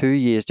 whether it's 2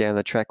 years down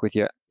the track with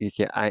your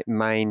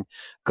main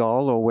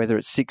goal, or whether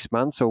it's 6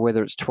 months, or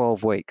whether it's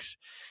 12 weeks.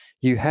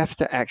 You have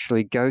to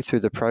actually go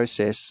through the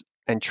process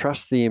and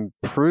trust the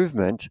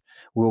improvement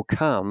will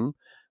come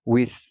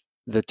with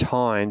the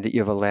time that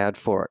you've allowed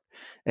for it.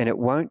 And it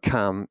won't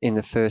come in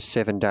the first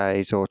 7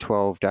 days or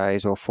 12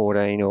 days or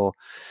 14 or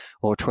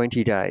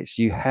 20 days.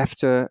 You have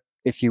to,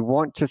 if you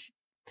want to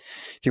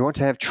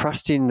have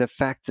trust in the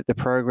fact that the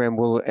program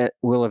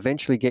will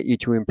eventually get you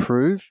to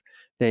improve,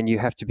 then you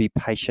have to be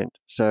patient.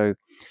 So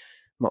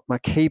my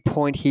key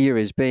point here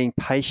is being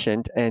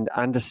patient and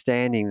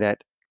understanding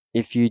that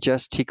if you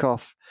just tick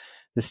off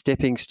the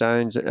stepping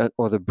stones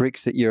or the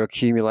bricks that you're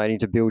accumulating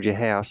to build your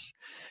house,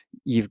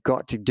 you've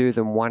got to do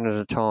them one at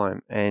a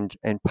time. And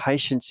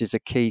patience is a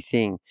key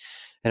thing.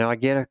 And I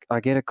get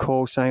a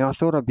call saying, I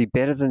thought I'd be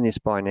better than this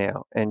by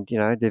now. And,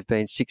 they've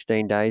been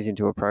 16 days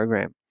into a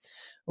program.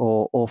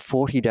 or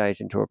 40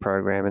 days into a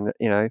program. And,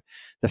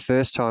 the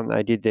first time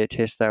they did their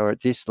test, they were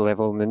at this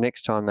level, and the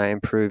next time they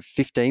improved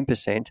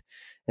 15%,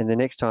 and the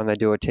next time they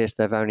do a test,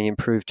 they've only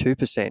improved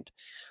 2%,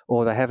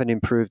 or they haven't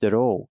improved at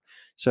all.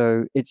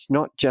 So it's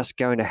not just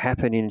going to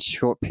happen in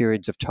short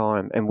periods of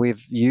time. And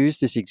we've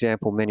used this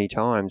example many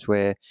times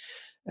where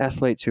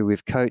athletes who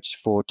we've coached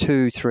for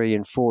 2, 3,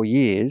 and 4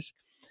 years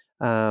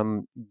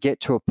get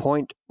to a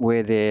point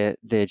where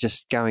they're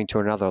just going to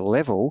another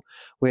level,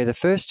 where the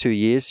first 2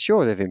 years,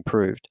 sure, they've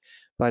improved,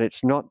 but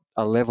it's not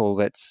a level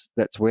that's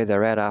where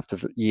they're at after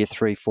year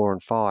 3, 4,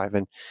 and 5.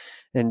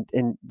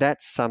 And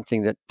that's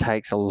something that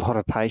takes a lot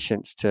of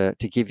patience to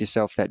give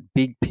yourself that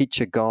big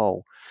picture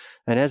goal.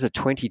 And as a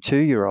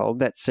 22-year-old,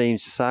 that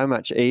seems so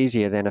much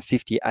easier than a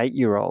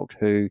 58-year-old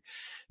who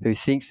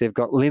thinks they've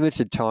got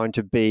limited time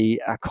to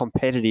be a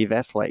competitive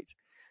athlete.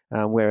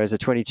 Whereas a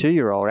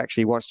 22-year-old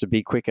actually wants to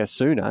be quicker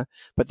sooner,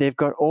 but they've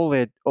got all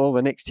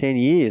the next 10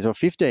 years or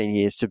 15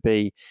 years to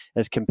be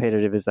as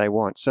competitive as they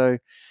want. So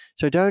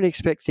don't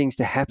expect things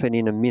to happen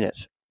in a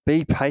minute.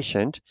 Be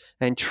patient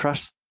and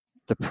trust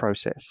the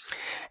process.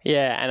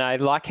 Yeah, and I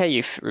like how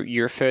you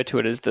refer to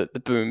it as the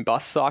boom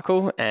bust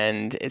cycle,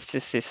 and it's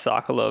just this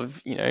cycle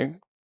of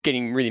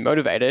getting really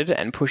motivated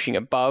and pushing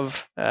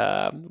above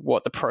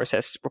what the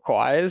process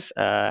requires,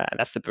 and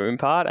that's the boom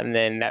part, and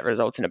then that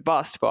results in a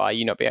bust by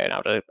you not being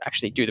able to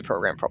actually do the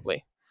program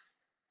properly.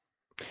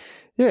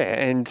 Yeah,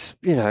 and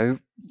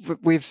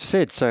we've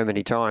said so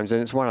many times,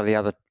 and it's one of the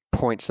other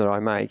points that I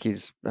make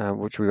is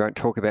which we won't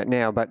talk about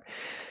now, but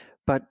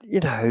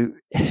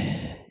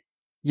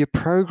your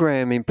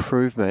program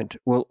improvement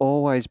will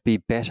always be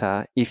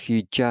better if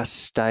you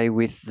just stay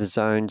with the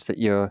zones that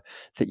you're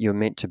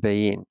meant to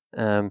be in.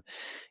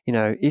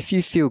 If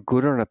you feel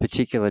good on a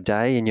particular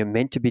day and you're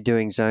meant to be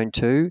doing zone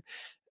 2,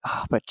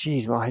 but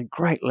geez, well, I had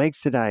great legs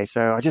today,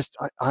 so I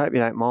hope you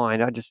don't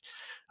mind. I just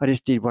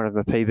did one of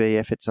my PB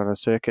efforts on a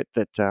circuit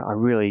that I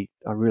really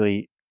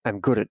am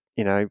good at.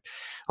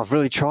 I've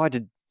really tried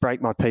to break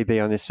my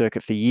PB on this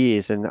circuit for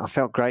years, and I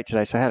felt great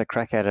today, so I had a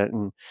crack at it.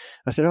 And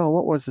I said,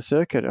 what was the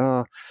circuit?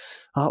 Oh,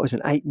 it was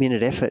an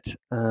 8-minute effort.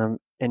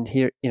 And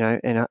here,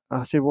 and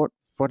I said, what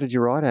did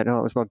you ride at? Oh,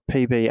 it was my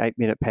PB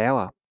 8-minute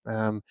power.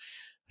 I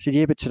said,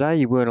 yeah, but today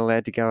you weren't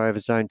allowed to go over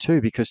zone 2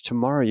 because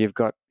tomorrow you've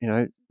got,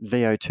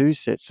 VO2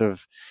 sets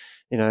of,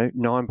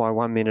 9 by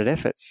 1 minute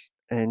efforts.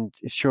 And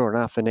sure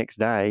enough, the next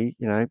day,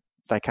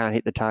 they can't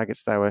hit the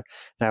targets they were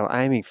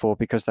aiming for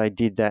because they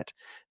did that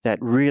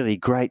really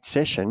great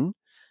session.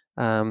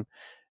 And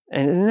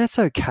that's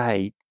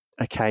okay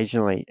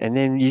occasionally. And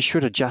then you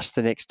should adjust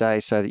the next day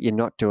so that you're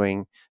not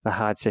doing the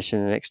hard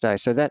session the next day.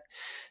 So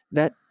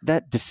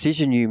that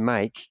decision you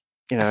make,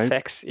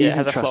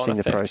 isn't trusting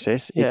the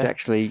process. Yeah. It's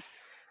actually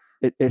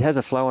it has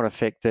a flow-on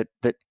effect that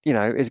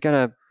is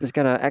going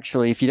to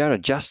actually, if you don't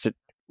adjust it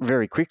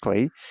very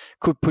quickly,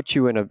 could put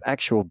you in an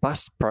actual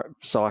bust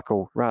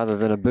cycle rather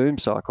than a boom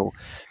cycle,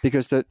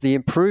 because the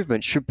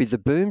improvement should be the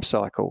boom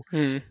cycle.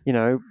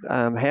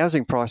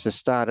 Housing prices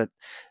start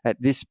at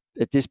this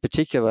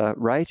particular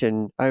rate,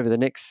 and over the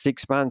next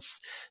 6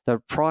 months the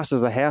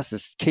prices of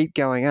houses keep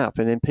going up,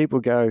 and then people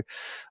go,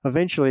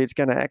 eventually it's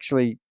going to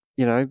actually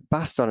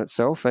bust on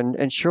itself,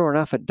 and sure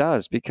enough it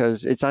does,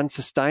 because it's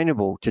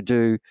unsustainable to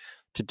do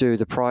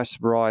the price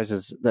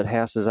rises that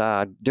houses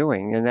are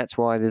doing, and that's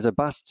why there's a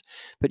bust.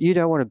 But you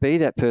don't want to be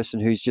that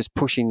person who's just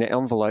pushing the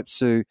envelope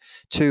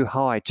too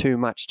high, too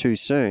much, too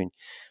soon.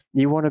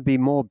 You want to be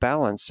more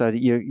balanced so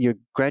that you're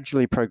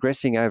gradually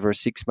progressing over a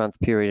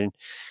 6-month period.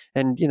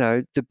 And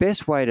the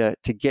best way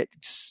to get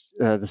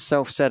the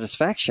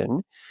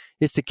self-satisfaction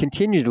is to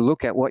continue to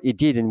look at what you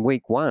did in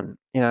week 1.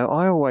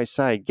 I always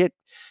say, get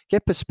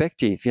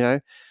perspective.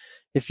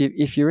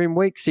 If you're in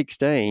week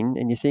 16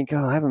 and you think,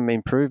 I haven't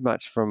improved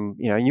much from,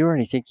 and you're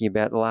only thinking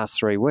about the last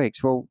 3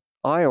 weeks. Well,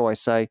 I always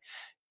say,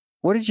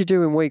 what did you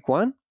do in week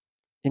 1?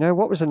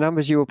 What was the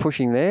numbers you were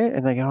pushing there?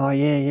 And they go, oh,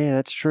 yeah,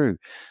 that's true.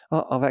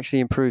 I've actually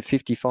improved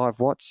 55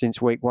 watts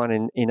since week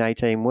 1 in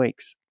 18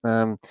 weeks.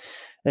 And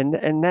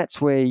that's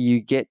where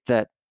you get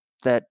that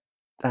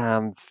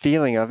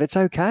feeling of it's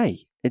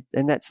okay.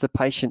 And that's the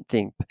patient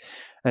thing,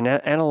 and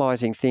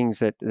analysing things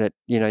that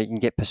you can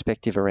get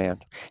perspective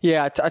around.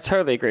 Yeah, I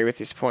totally agree with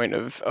this point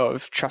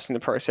of trusting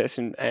the process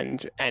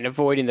and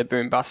avoiding the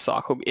boom bust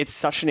cycle. It's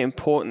such an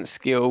important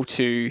skill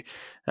to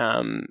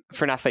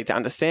for an athlete to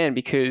understand,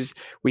 because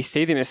we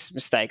see this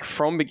mistake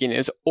from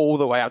beginners all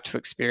the way up to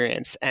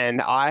experience.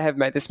 And I have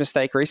made this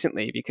mistake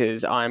recently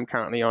because I'm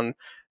currently on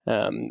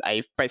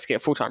basically a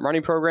full-time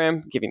running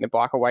program, giving the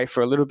bike away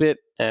for a little bit.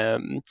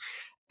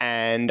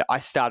 And I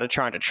started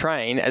trying to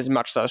train as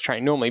much as I was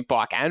training normally,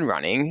 bike and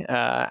running.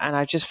 And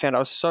I just found I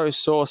was so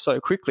sore so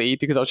quickly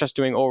because I was just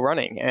doing all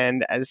running.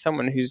 And as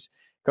someone who's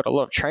got a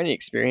lot of training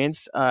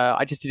experience,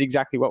 I just did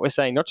exactly what we're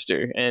saying not to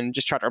do, and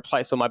just tried to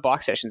replace all my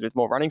bike sessions with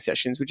more running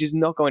sessions, which is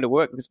not going to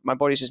work because my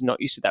body's just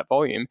not used to that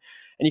volume.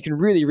 And you can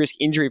really risk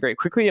injury very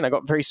quickly. And I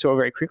got very sore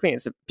very quickly. And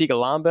it's the big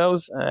alarm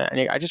bells.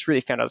 And I just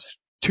really found I was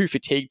too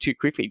fatigued too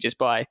quickly just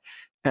by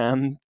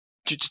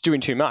just doing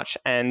too much.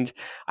 And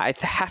I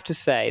have to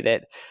say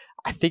that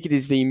I think it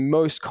is the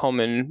most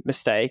common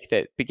mistake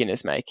that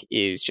beginners make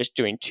is just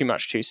doing too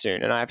much too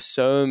soon. And I have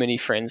so many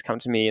friends come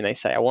to me and they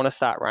say, I want to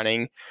start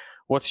running.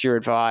 What's your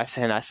advice?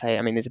 And I say,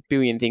 I mean, there's a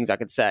billion things I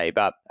could say,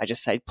 but I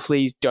just say,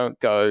 please don't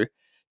go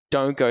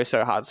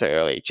so hard so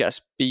early.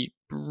 Just be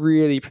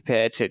really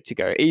prepared to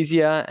go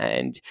easier.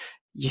 And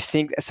you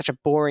think it's such a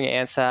boring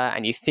answer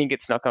and you think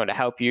it's not going to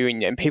help you,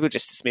 and people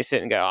just dismiss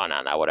it and go, oh,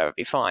 no, whatever,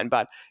 be fine.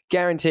 But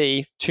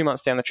guarantee 2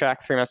 months down the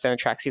track, 3 months down the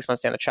track, 6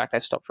 months down the track,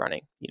 they've stopped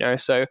running.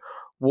 So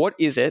what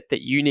is it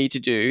that you need to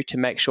do to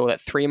make sure that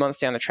 3 months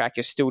down the track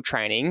you're still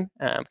training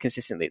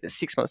consistently, that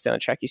 6 months down the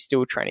track you're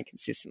still training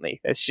consistently?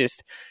 That's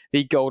just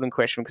the golden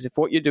question, because if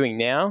what you're doing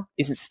now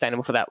isn't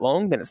sustainable for that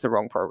long, then it's the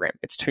wrong program.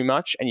 It's too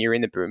much and you're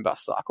in the boom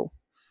bust cycle.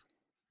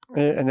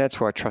 And that's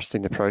why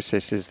trusting the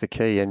process is the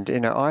key. And,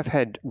 I've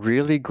had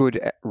really good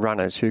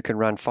runners who can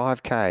run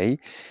 5K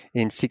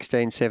in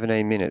 16,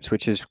 17 minutes,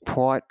 which is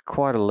quite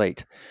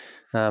elite.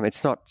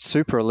 It's not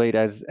super elite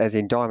as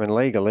in Diamond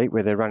League elite,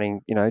 where they're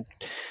running,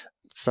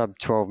 sub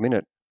 12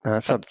 minute,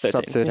 sub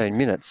 13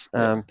 minutes.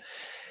 So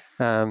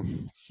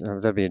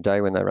there'll be a day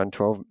when they run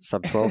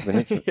sub 12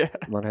 minutes. Yeah.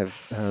 Might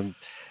have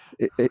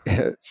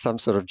some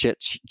sort of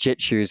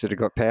jet shoes that have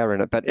got power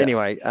in it. But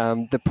anyway,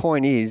 the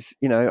point is,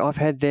 I've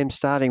had them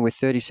starting with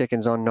 30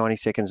 seconds on, 90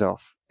 seconds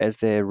off as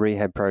their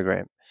rehab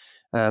program.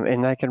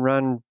 And they can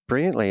run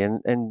brilliantly,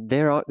 and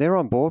they're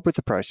on board with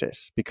the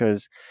process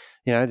because,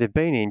 they've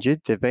been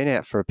injured, they've been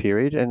out for a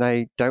period, and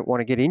they don't want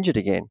to get injured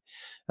again.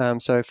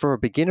 So for a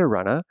beginner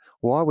runner,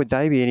 why would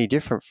they be any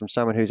different from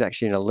someone who's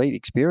actually an elite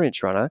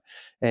experienced runner?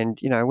 And,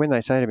 when they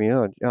say to me,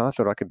 I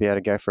thought I could be able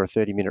to go for a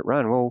 30-minute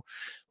run. Well,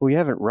 you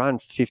haven't run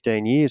for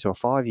 15 years or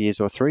 5 years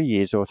or 3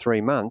 years or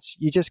 3 months.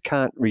 You just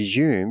can't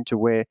resume to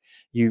where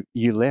you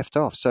left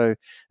off. So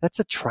that's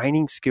a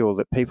training skill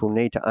that people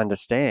need to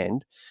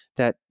understand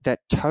that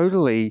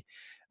totally,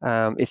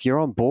 if you're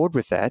on board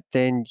with that,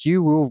 then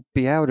you will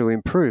be able to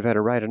improve at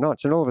a rate of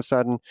knots. And all of a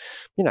sudden,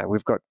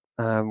 we've got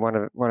one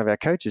of our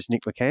coaches,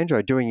 Nick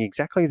Lacandro, doing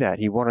exactly that.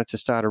 He wanted to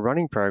start a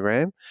running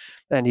program,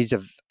 and he's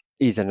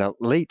an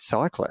elite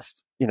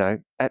cyclist,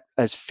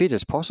 as fit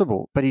as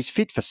possible, but he's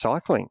fit for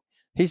cycling.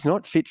 He's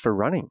not fit for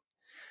running.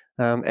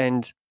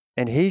 And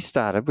he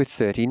started with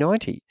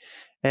 30-90,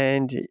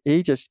 and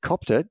he just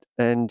copped it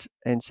and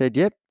said,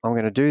 yep, I'm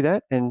going to do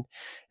that. And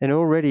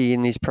already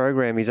in this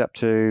program, he's up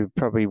to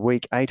probably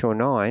week 8 or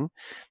 9,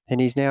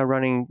 and he's now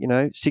running,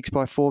 6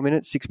 by 4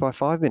 minutes, 6 by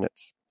 5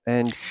 minutes.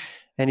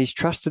 And he's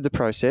trusted the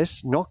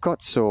process, not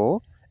got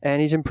sore,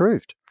 and he's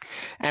improved.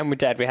 And with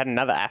Dad, we had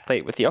another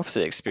athlete with the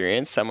opposite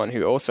experience, someone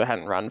who also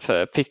hadn't run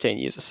for 15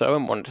 years or so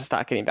and wanted to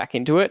start getting back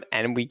into it.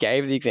 And we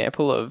gave the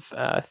example of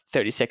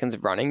 30 seconds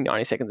of running,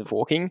 90 seconds of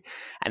walking.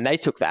 And they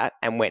took that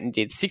and went and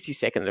did 60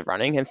 seconds of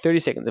running and 30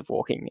 seconds of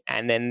walking.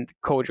 And then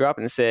called you up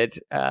and said,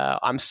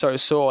 I'm so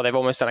sore, they've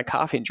almost done a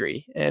calf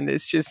injury. And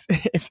it's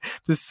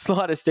the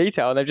slightest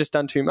detail, and they've just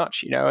done too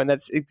much, and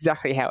that's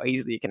exactly how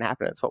easily it can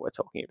happen. That's what we're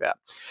talking about.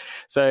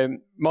 So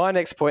my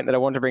next point that I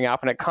want to bring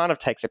up, and it kind of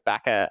takes it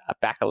back a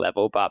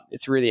level, but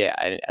it's really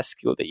a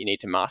skill that you need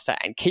to master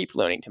and keep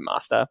learning to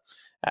master,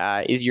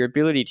 is your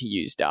ability to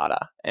use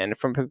data. And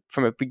from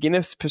a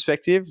beginner's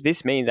perspective,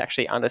 this means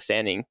actually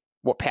understanding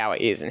what power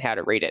is and how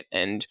to read it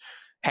and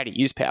how to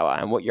use power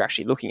and what you're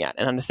actually looking at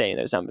and understanding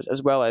those numbers,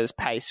 as well as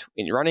pace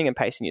in your running and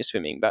pace in your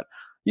swimming. But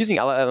using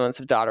other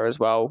elements of data as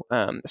well,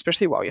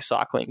 especially while you're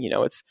cycling,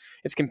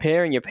 it's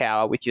comparing your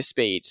power with your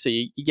speed. So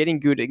you're getting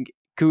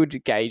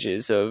good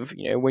gauges of,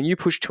 when you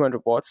push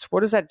 200 watts, what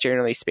does that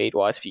generally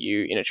speed-wise for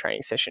you in a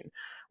training session?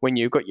 When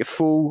you've got your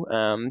full,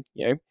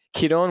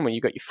 kit on, when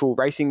you've got your full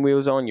racing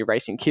wheels on, your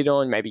racing kit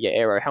on, maybe your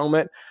aero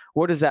helmet,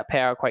 what does that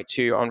power equate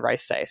to on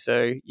race day?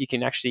 So you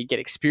can actually get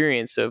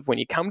experience of when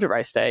you come to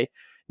race day,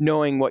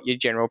 knowing what your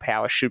general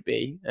power should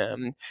be.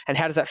 And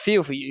how does that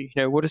feel for you?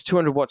 What does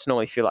 200 watts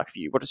normally feel like for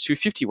you? What does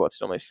 250 watts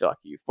normally feel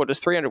like for you? What does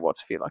 300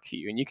 watts feel like for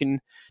you? And you can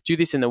do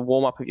this in the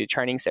warm-up of your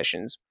training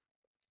sessions,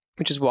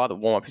 which is why the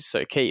warm-up is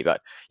so key.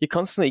 But you're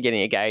constantly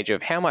getting a gauge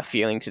of how am I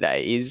feeling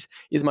today? Is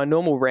my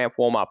normal ramp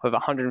warm-up of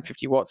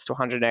 150 watts to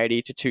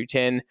 180 to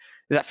 210,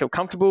 does that feel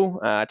comfortable?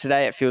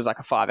 Today it feels like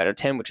a 5 out of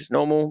 10, which is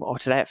normal. Or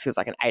today it feels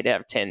like an 8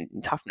 out of 10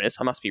 in toughness.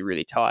 I must be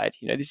really tired.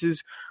 This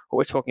is what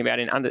we're talking about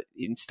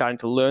in starting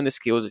to learn the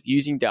skills of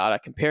using data,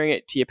 comparing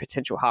it to your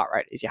potential heart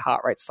rate. Is your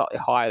heart rate slightly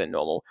higher than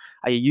normal?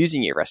 Are you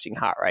using your resting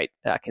heart rate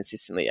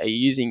consistently? Are you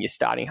using your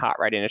starting heart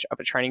rate of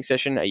a training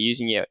session? Are you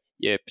using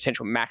your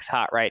potential max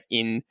heart rate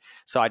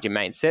inside your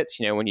main sets?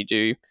 When you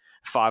do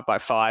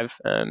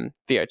 5x5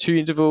 VO2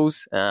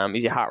 intervals,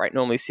 is your heart rate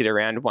normally sit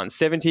around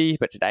 170,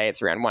 but today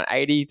it's around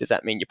 180? Does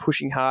that mean you're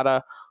pushing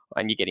harder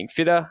and you're getting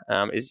fitter?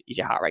 Is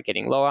your heart rate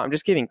getting lower? I'm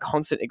just giving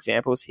constant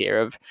examples here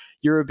of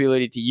your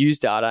ability to use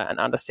data and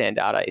understand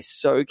data is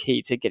so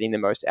key to getting the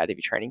most out of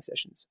your training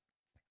sessions.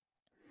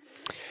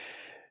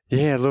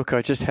 Yeah, look,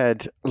 I just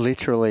had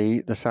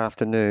literally this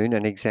afternoon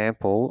an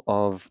example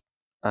of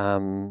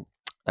an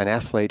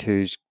athlete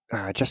who's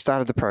just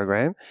started the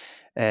program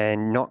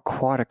and not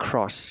quite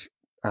across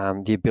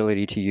the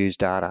ability to use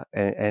data,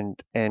 and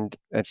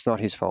it's not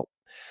his fault.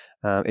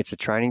 It's a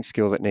training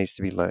skill that needs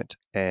to be learnt,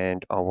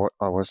 and I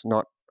was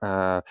not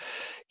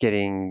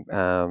getting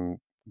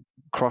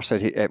cross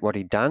at what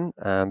he'd done,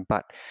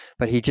 but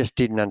he just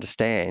didn't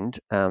understand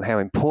how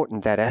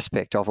important that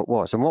aspect of it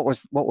was. And what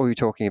were we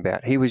talking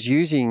about? He was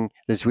using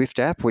the Zwift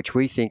app, which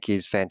we think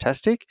is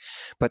fantastic,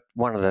 but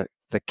one of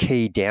the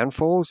key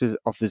downfalls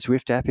of the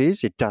Zwift app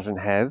is it doesn't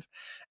have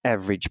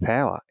average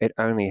power. It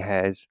only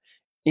has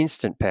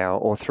instant power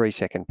or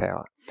 3-second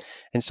power.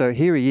 And so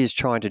here he is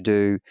trying to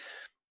do,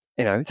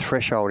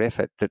 threshold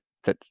effort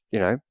that's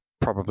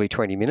probably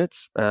 20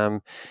 minutes,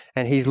 and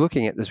he's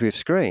looking at the Zwift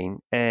screen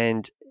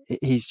and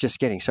he's just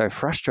getting so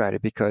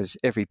frustrated because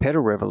every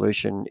pedal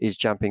revolution is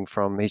jumping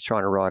from, he's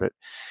trying to ride at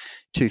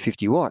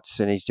 250 watts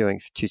and he's doing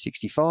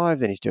 265,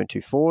 then he's doing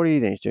 240,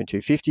 then he's doing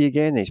 250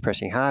 again, then he's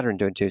pressing harder and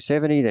doing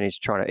 270, then he's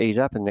trying to ease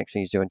up and the next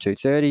thing he's doing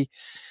 230.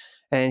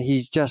 And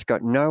he's just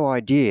got no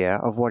idea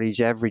of what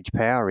his average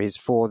power is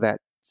for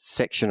that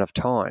section of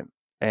time.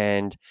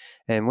 And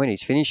when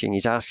he's finishing,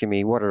 he's asking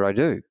me, what did I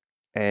do?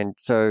 And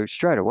so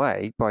straight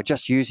away, by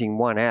just using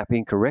one app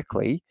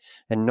incorrectly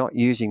and not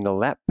using the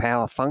lap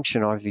power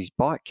function of his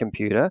bike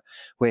computer,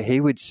 where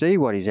he would see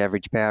what his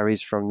average power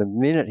is from the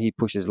minute he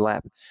pushes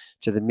lap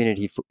to the minute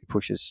he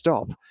pushes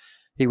stop,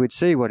 he would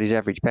see what his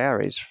average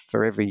power is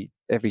for every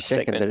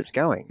second that it's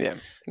going.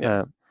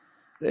 Yeah.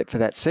 For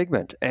that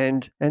segment,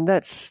 and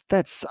that's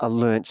a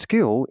learnt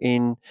skill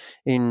in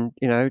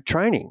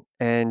training,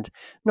 and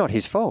not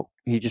his fault.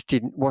 He just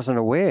wasn't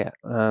aware.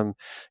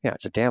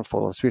 It's a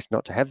downfall of Zwift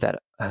not to have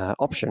that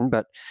option,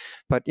 but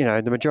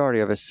the majority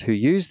of us who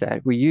use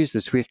that, we use the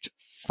Zwift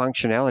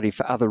functionality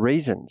for other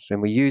reasons, and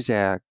we use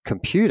our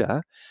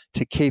computer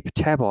to keep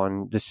tab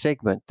on the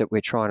segment that we're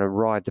trying to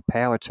ride the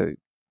power to.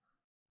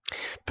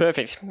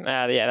 Perfect.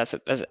 That's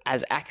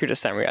as accurate a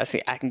summary as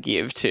I can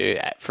give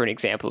for an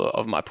example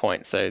of my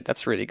point. So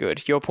that's really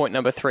good. Your point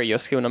number 3, your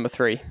skill number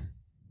 3.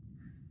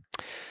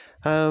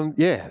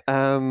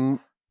 The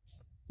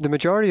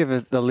majority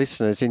of the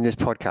listeners in this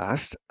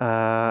podcast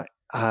are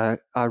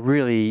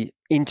really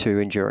into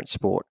endurance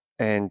sport,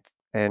 and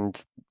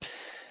it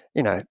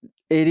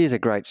is a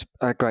great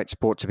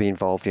sport to be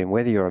involved in,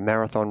 whether you're a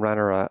marathon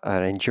runner,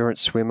 an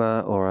endurance swimmer,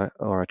 or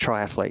a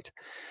triathlete.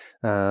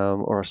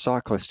 Or a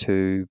cyclist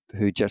who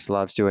just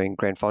loves doing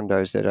Gran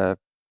Fondos that are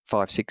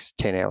 5, 6,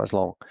 10 hours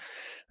long.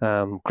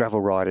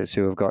 Gravel riders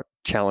who have got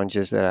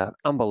challenges that are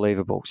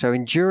unbelievable. So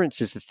endurance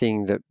is the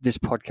thing that this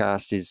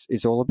podcast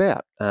is all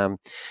about.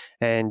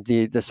 And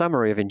the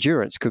summary of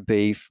endurance could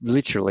be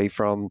literally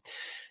from,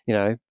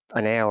 an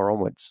hour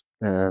onwards,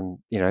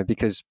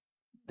 because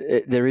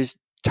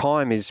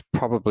time is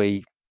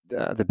probably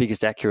the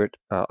biggest accurate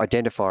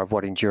identifier of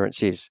what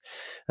endurance is.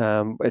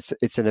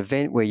 It's an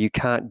event where you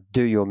can't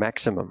do your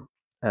maximum,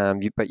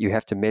 but you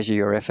have to measure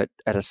your effort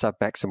at a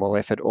sub-maximal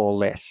effort or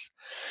less.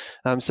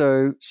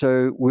 So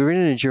we're in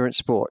an endurance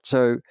sport.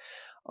 So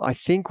I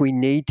think we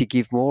need to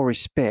give more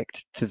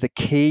respect to the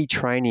key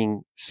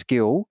training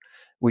skill,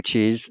 which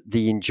is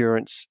the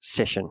endurance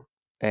session.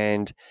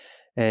 And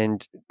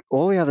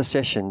all the other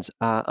sessions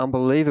are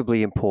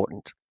unbelievably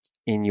important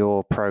in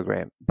your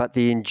program, but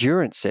the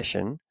endurance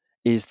session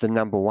is the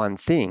number one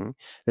thing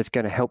that's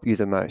going to help you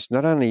the most.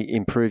 Not only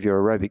improve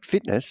your aerobic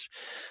fitness,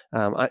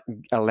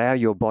 allow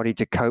your body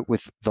to cope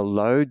with the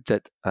load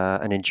that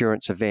an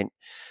endurance event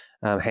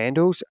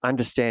handles,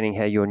 understanding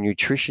how your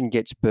nutrition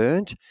gets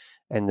burnt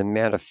and the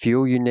amount of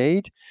fuel you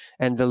need,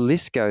 and the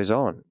list goes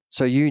on.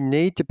 So you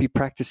need to be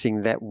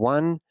practicing that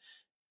one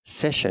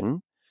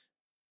session,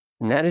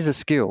 and that is a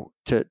skill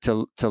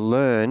to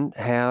learn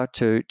how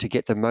to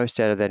get the most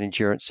out of that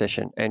endurance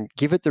session and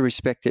give it the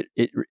respect that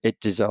it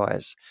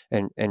desires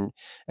and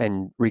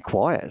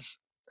requires.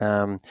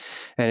 And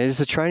it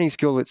is a training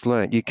skill that's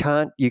learned. You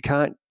can't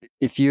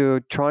if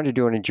you're trying to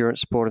do an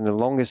endurance sport and the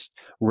longest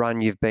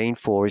run you've been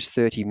for is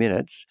 30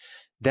 minutes,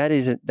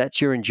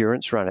 that's your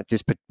endurance run at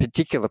this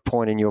particular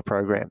point in your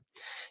program.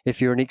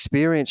 If you're an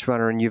experienced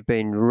runner and you've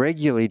been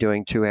regularly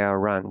doing 2-hour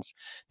runs,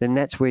 then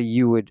that's where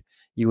you would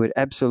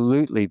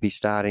absolutely be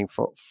starting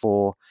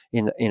for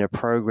in a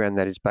program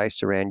that is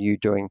based around you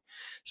doing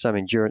some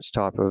endurance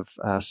type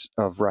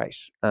of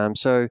race.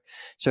 So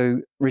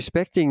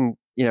respecting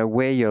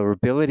where your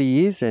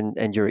ability is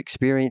and your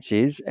experience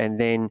is, and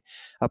then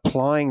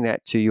applying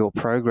that to your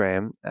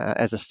program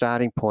as a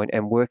starting point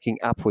and working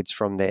upwards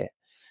from there.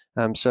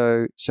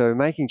 So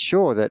making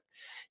sure that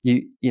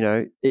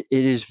it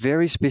is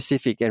very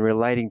specific and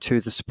relating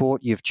to the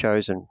sport you've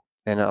chosen.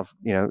 And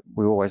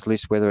we always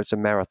list whether it's a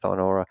marathon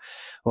or an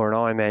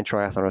Ironman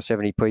triathlon or a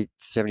 70.3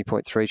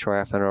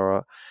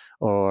 triathlon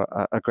or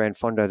a Gran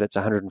Fondo that's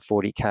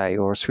 140K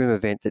or a swim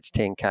event that's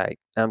 10K.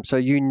 So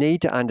you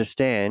need to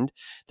understand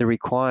the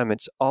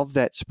requirements of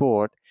that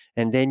sport,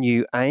 and then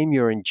you aim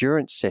your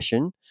endurance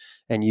session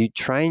and you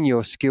train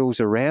your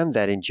skills around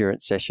that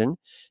endurance session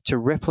to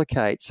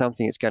replicate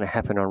something that's going to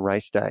happen on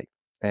race day.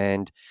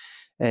 And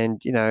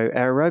our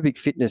aerobic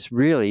fitness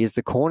really is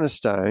the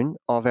cornerstone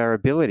of our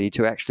ability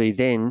to actually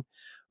then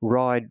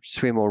ride,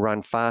 swim, or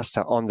run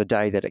faster on the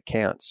day that it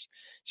counts.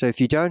 So if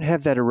you don't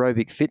have that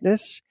aerobic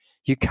fitness,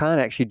 you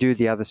can't actually do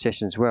the other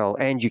sessions well,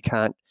 and you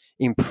can't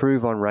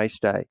improve on race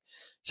day.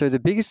 So the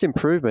biggest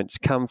improvements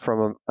come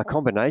from a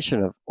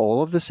combination of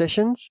all of the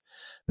sessions.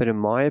 But in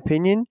my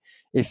opinion,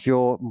 if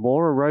you're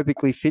more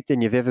aerobically fit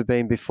than you've ever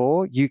been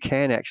before, you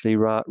can actually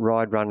ride,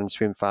 run, and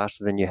swim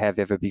faster than you have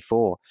ever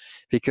before,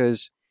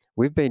 because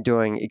we've been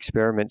doing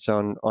experiments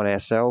on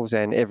ourselves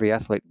and every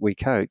athlete we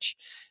coach,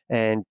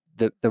 and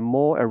the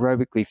more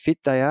aerobically fit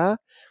they are,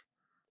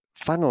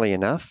 funnily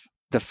enough,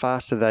 the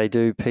faster they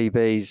do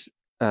PBs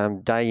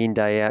day in,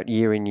 day out,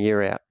 year in,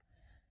 year out.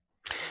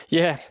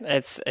 Yeah,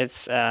 it's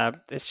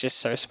just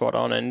so spot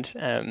on.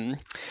 And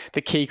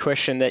the key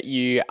question that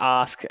you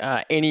ask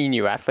any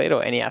new athlete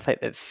or any athlete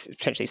that's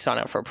potentially signed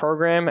up for a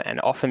program, and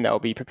often they'll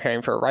be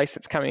preparing for a race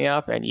that's coming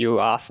up, and you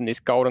ask them this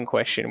golden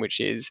question, which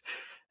is,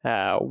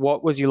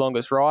 what was your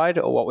longest ride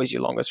or what was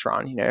your longest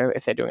run? You know,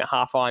 if they're doing a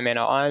half Ironman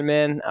or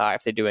Ironman,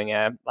 if they're doing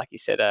like you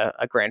said,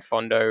 a Gran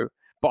Fondo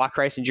bike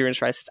race,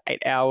 endurance race, it's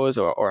 8 hours,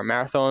 or a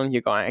marathon,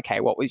 you're going, okay,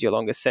 what was your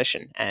longest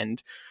session?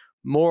 And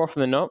more often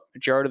than not,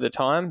 majority of the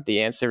time,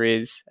 the answer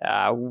is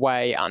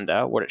way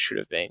under what it should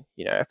have been.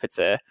 You know, if it's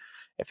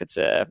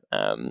a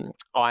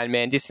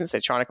Ironman distance they're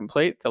trying to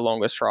complete, the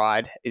longest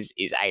ride is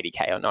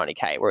 80k or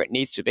 90k, where it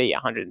needs to be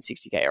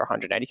 160k or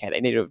 180k.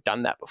 They need to have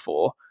done that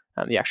before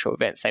the actual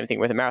event. Same thing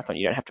with a marathon.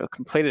 You don't have to have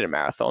completed a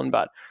marathon,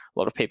 but a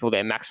lot of people,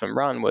 their maximum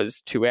run was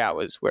 2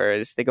 hours,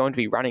 whereas they're going to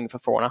be running for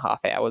 4.5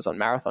 hours on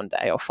marathon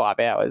day or 5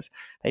 hours.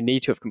 They need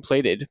to have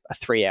completed a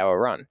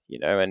 3-hour run, you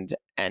know, and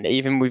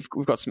even we've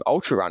got some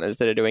ultra runners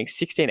that are doing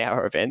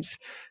 16-hour events.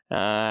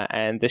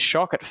 And the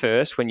shock at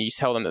first when you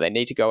tell them that they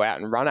need to go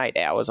out and run 8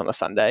 hours on a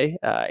Sunday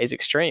is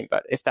extreme.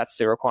 But if that's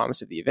the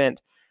requirements of the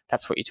event,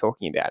 that's what you're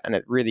talking about. And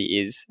it really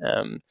is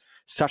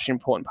such an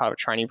important part of a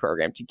training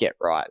program to get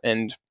right.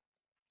 And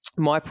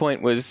my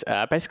point was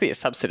basically a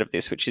subset of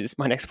this, which is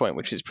my next point,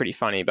 which is pretty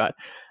funny. But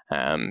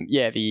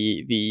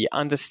the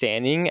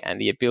understanding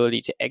and the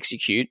ability to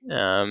execute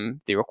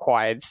the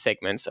required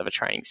segments of a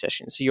training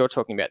session. So you're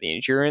talking about the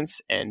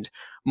endurance, and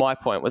my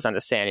point was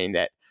understanding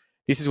that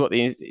this is what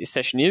the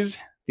session is,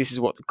 this is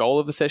what the goal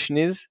of the session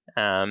is,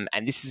 and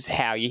this is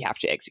how you have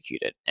to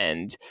execute it.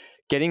 And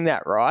getting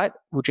that right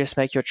will just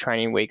make your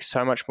training week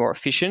so much more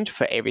efficient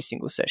for every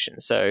single session.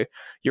 So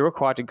you're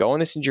required to go on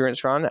this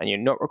endurance run, and you're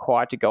not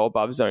required to go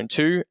above zone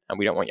 2. And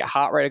we don't want your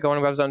heart rate going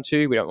above zone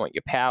 2. We don't want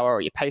your power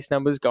or your pace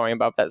numbers going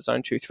above that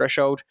zone 2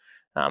 threshold.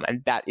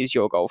 And that is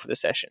your goal for the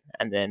session.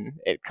 And then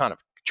it kind of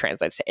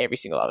translates to every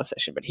single other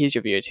session. But here's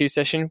your VO2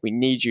 session. We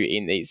need you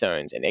in these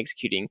zones and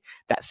executing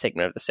that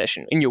segment of the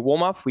session. In your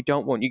warm-up, we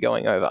don't want you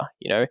going over.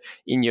 You know,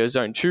 in your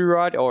zone 2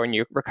 ride or in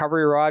your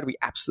recovery ride, we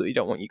absolutely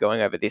don't want you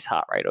going over this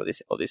heart rate or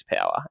this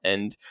power.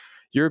 And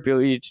your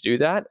ability to do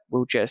that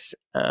will just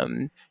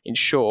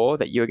ensure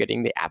that you're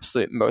getting the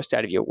absolute most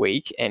out of your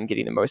week and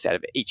getting the most out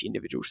of each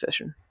individual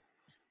session.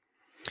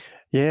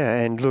 Yeah,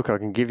 and look, I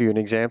can give you an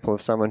example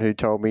of someone who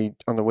told me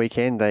on the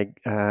weekend they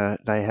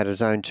had a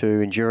Zone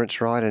 2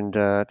 endurance ride, and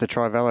the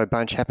Trivelo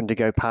bunch happened to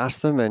go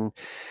past them, and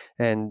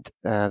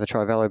the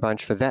Trivelo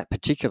bunch for that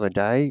particular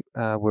day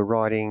were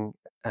riding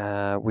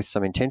with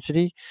some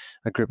intensity,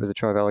 a group of the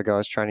Trivelo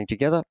guys training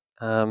together,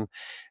 and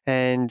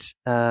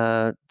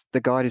the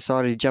guy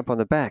decided to jump on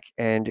the back,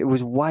 and it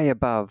was way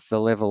above the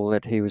level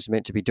that he was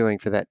meant to be doing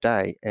for that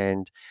day,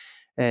 and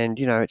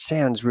you know, it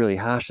sounds really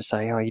harsh to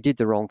say, oh, you did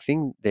the wrong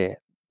thing there.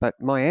 But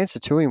my answer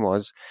to him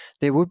was,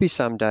 there would be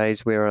some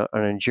days where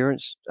an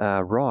endurance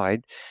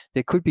ride,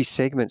 there could be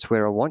segments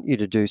where I want you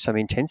to do some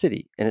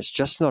intensity, and it's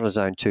just not a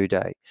Zone 2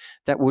 day.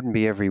 That wouldn't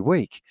be every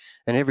week.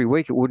 And every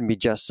week it wouldn't be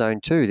just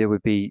Zone 2. There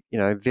would be, you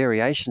know,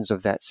 variations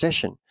of that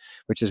session,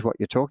 which is what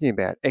you're talking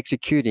about,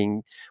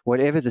 executing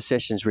whatever the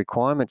session's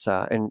requirements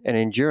are. And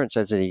endurance,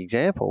 as an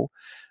example,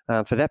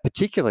 for that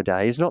particular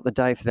day is not the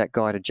day for that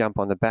guy to jump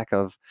on the back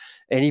of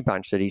any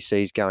bunch that he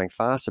sees going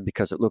faster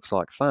because it looks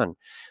like fun.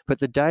 But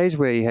the days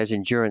where he has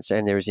endurance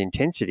and there is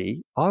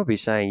intensity, I would be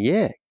saying,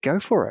 yeah, go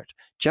for it.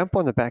 Jump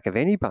on the back of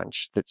any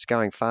bunch that's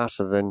going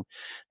faster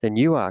than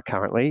you are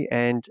currently,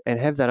 and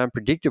have that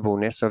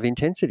unpredictableness of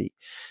intensity.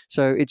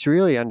 So it's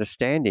really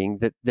understanding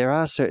that there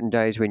are certain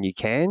days when you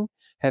can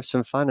have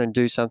some fun and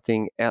do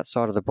something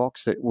outside of the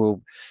box that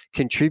will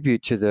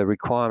contribute to the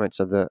requirements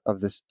of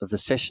the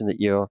session that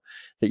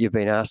you've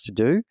been asked to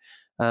do.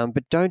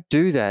 But don't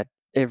do that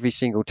every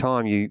single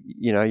time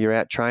you're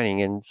out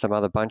training and some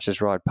other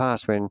bunches ride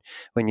past, when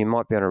you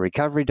might be on a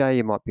recovery day,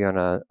 you might be on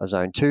a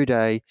Zone 2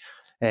 day,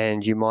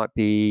 and you might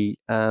be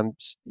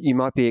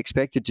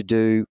expected to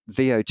do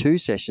VO2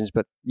 sessions,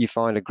 but you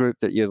find a group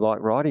that you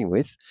like riding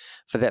with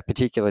for that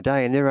particular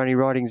day, and they're only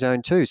riding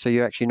Zone 2, so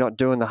you're actually not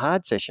doing the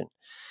hard session.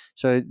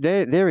 So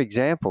they're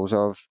examples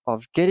of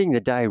getting the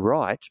day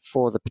right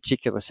for the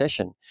particular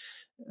session,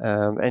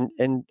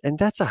 and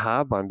that's a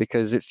hard one,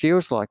 because it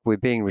feels like we're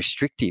being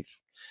restrictive,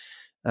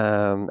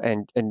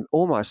 and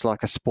almost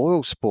like a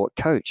spoil sport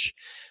coach,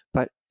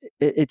 but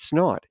it's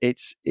not.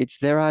 It's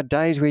there are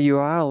days where you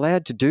are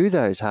allowed to do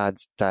those hard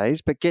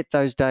days, but get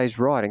those days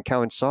right and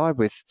coincide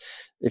with,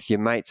 if your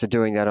mates are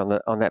doing that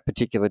on that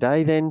particular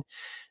day, then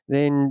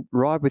then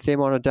ride with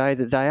them on a day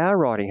that they are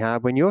riding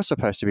hard when you're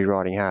supposed to be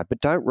riding hard. But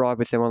don't ride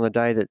with them on the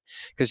day that,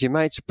 because your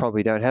mates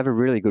probably don't have a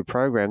really good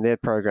program. Their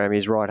program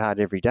is ride hard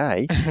every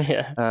day.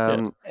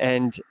 And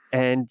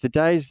the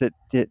days that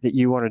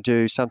you want to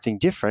do something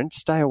different,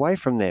 stay away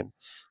from them.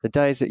 The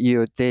days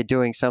that they're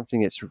doing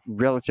something that's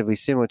relatively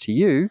similar to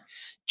you,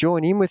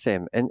 join in with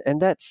them.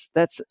 And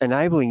that's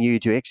enabling you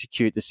to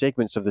execute the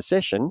segments of the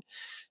session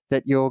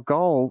that your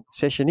goal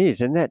session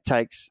is. And that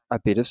takes a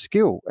bit of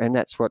skill. And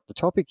that's what the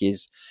topic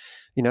is.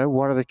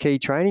 What are the key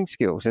training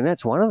skills? And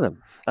that's one of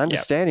them.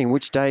 Understanding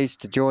which days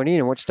to join in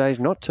and which days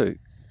not to.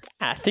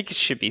 I think it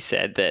should be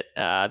said that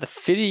the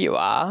fitter you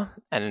are,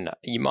 and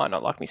you might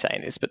not like me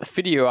saying this, but the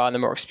fitter you are and the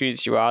more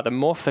experienced you are, the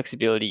more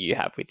flexibility you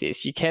have with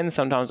this. You can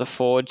sometimes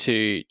afford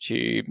to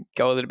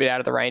go a little bit out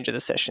of the range of the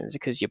sessions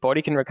because your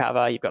body can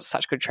recover. You've got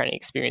such good training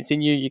experience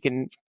in you. You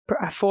can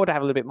afford to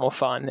have a little bit more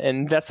fun.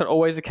 And that's not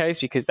always the case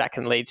because that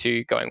can lead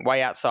to going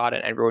way outside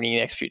and ruining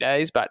your next few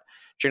days. But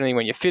generally,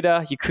 when you're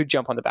fitter, you could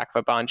jump on the back of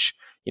a bunch,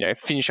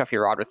 finish off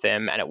your ride with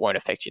them, and it won't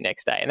affect your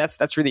next day. And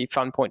that's really a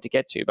fun point to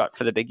get to. But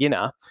for the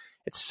beginner,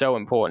 it's so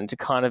important to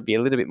kind of be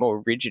a little bit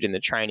more rigid in the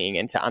training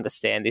and to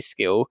understand this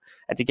skill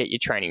and to get your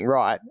training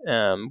right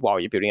while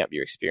you're building up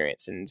your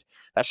experience. And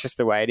that's just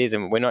the way it is.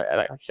 And we're not,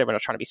 like I said, we're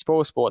not trying to be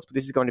spoil sports, but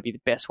this is going to be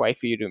the best way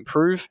for you to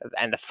improve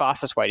and the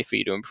fastest way for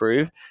you to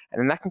improve. And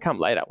then that can come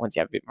later once you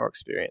have a bit more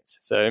experience.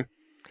 So,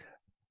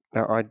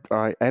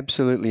 I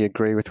absolutely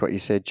agree with what you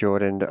said,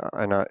 Jordan,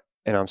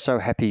 and I'm so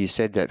happy you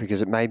said that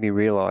because it made me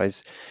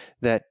realize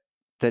that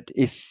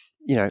if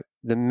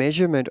the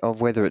measurement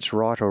of whether it's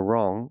right or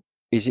wrong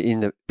is in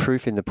the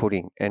proof in the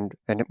pudding. And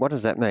what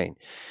does that mean?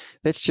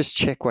 Let's just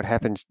check what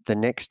happens the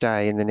next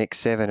day, in the next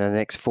 7, and the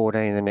next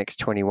 14, and the next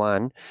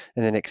 21,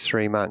 and the next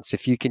 3 months.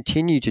 If you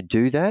continue to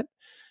do that,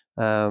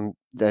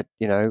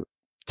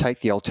 take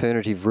the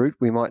alternative route,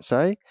 we might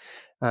say,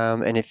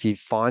 and if you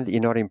find that you're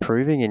not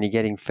improving and you're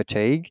getting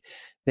fatigue,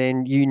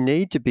 then you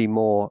need to be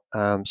more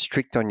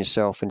strict on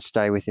yourself and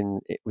stay within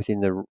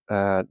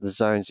the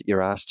zones that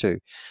you're asked to.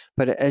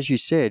 But as you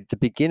said, the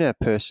beginner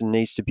person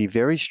needs to be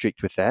very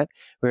strict with that,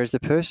 whereas the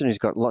person who's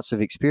got lots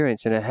of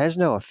experience and it has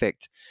no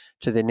effect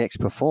to their next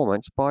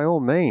performance, by all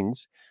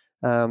means,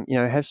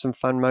 have some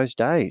fun most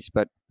days.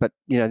 But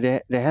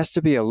there has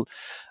to be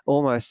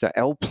almost a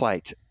L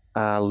plate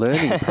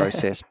learning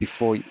process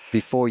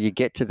before you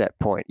get to that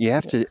point. You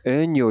have to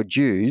earn your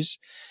dues,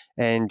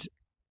 and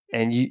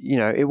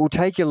it will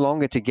take you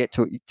longer to get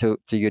to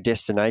your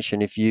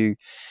destination if you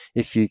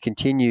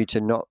continue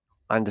to not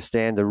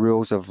understand the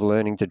rules of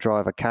learning to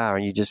drive a car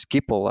and you just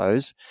skip all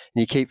those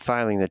and you keep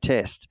failing the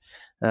test.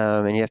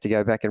 And you have to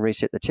go back and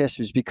reset the test.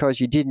 It's because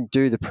you didn't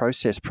do the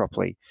process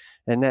properly.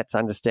 And that's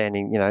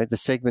understanding, the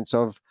segments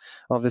of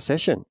the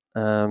session.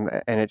 And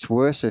it's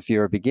worse if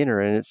you're a beginner,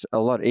 and it's a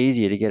lot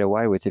easier to get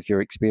away with if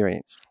you're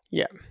experienced.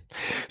 Yeah.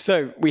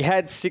 So we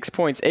had 6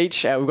 points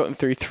each. We've gotten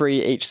through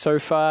 3 each so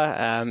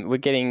far. We're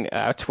getting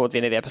towards the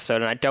end of the episode,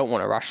 and I don't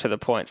want to rush to the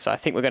points. So I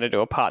think we're going to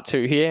do a part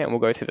 2 here, and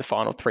we'll go through the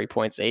final 3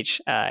 points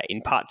each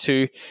in part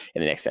 2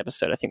 in the next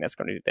episode. I think that's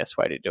going to be the best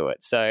way to do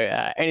it. So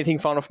anything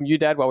final from you,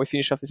 Dad, while we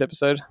finish off this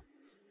episode?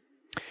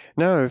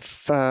 No,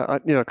 I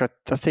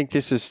think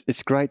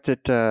it's great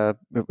that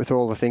with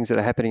all the things that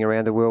are happening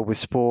around the world with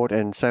sport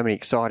and so many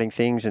exciting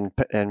things, and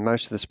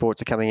most of the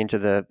sports are coming into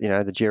the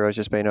Giro's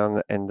just been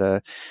on, and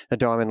the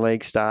Diamond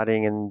League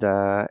starting, and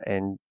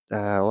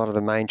a lot of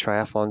the main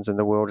triathlons in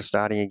the world are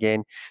starting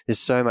again. There's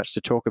so much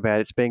to talk about.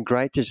 It's been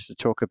great just to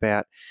talk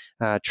about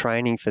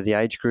training for the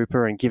age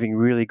grouper and giving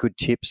really good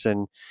tips,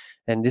 and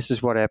this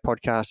is what our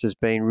podcast has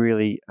been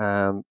really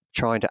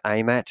trying to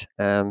aim at.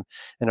 And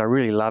I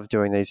really love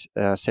doing these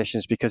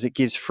sessions because it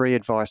gives free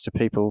advice to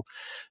people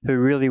who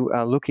really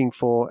are looking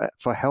for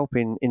help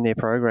in their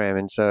program.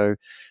 And so,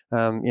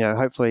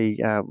 hopefully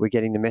we're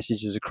getting the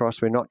messages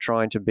across. We're not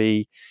trying to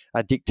be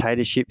a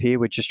dictatorship here.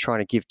 We're just trying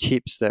to give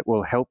tips that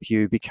will help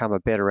you become a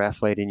better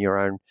athlete in your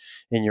own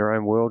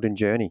world and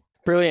journey.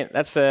 Brilliant.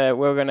 That's where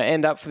we're going to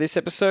end up for this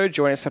episode.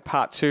 Join us for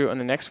part 2 on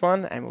the next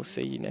one, and we'll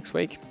see you next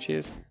week.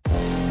 Cheers.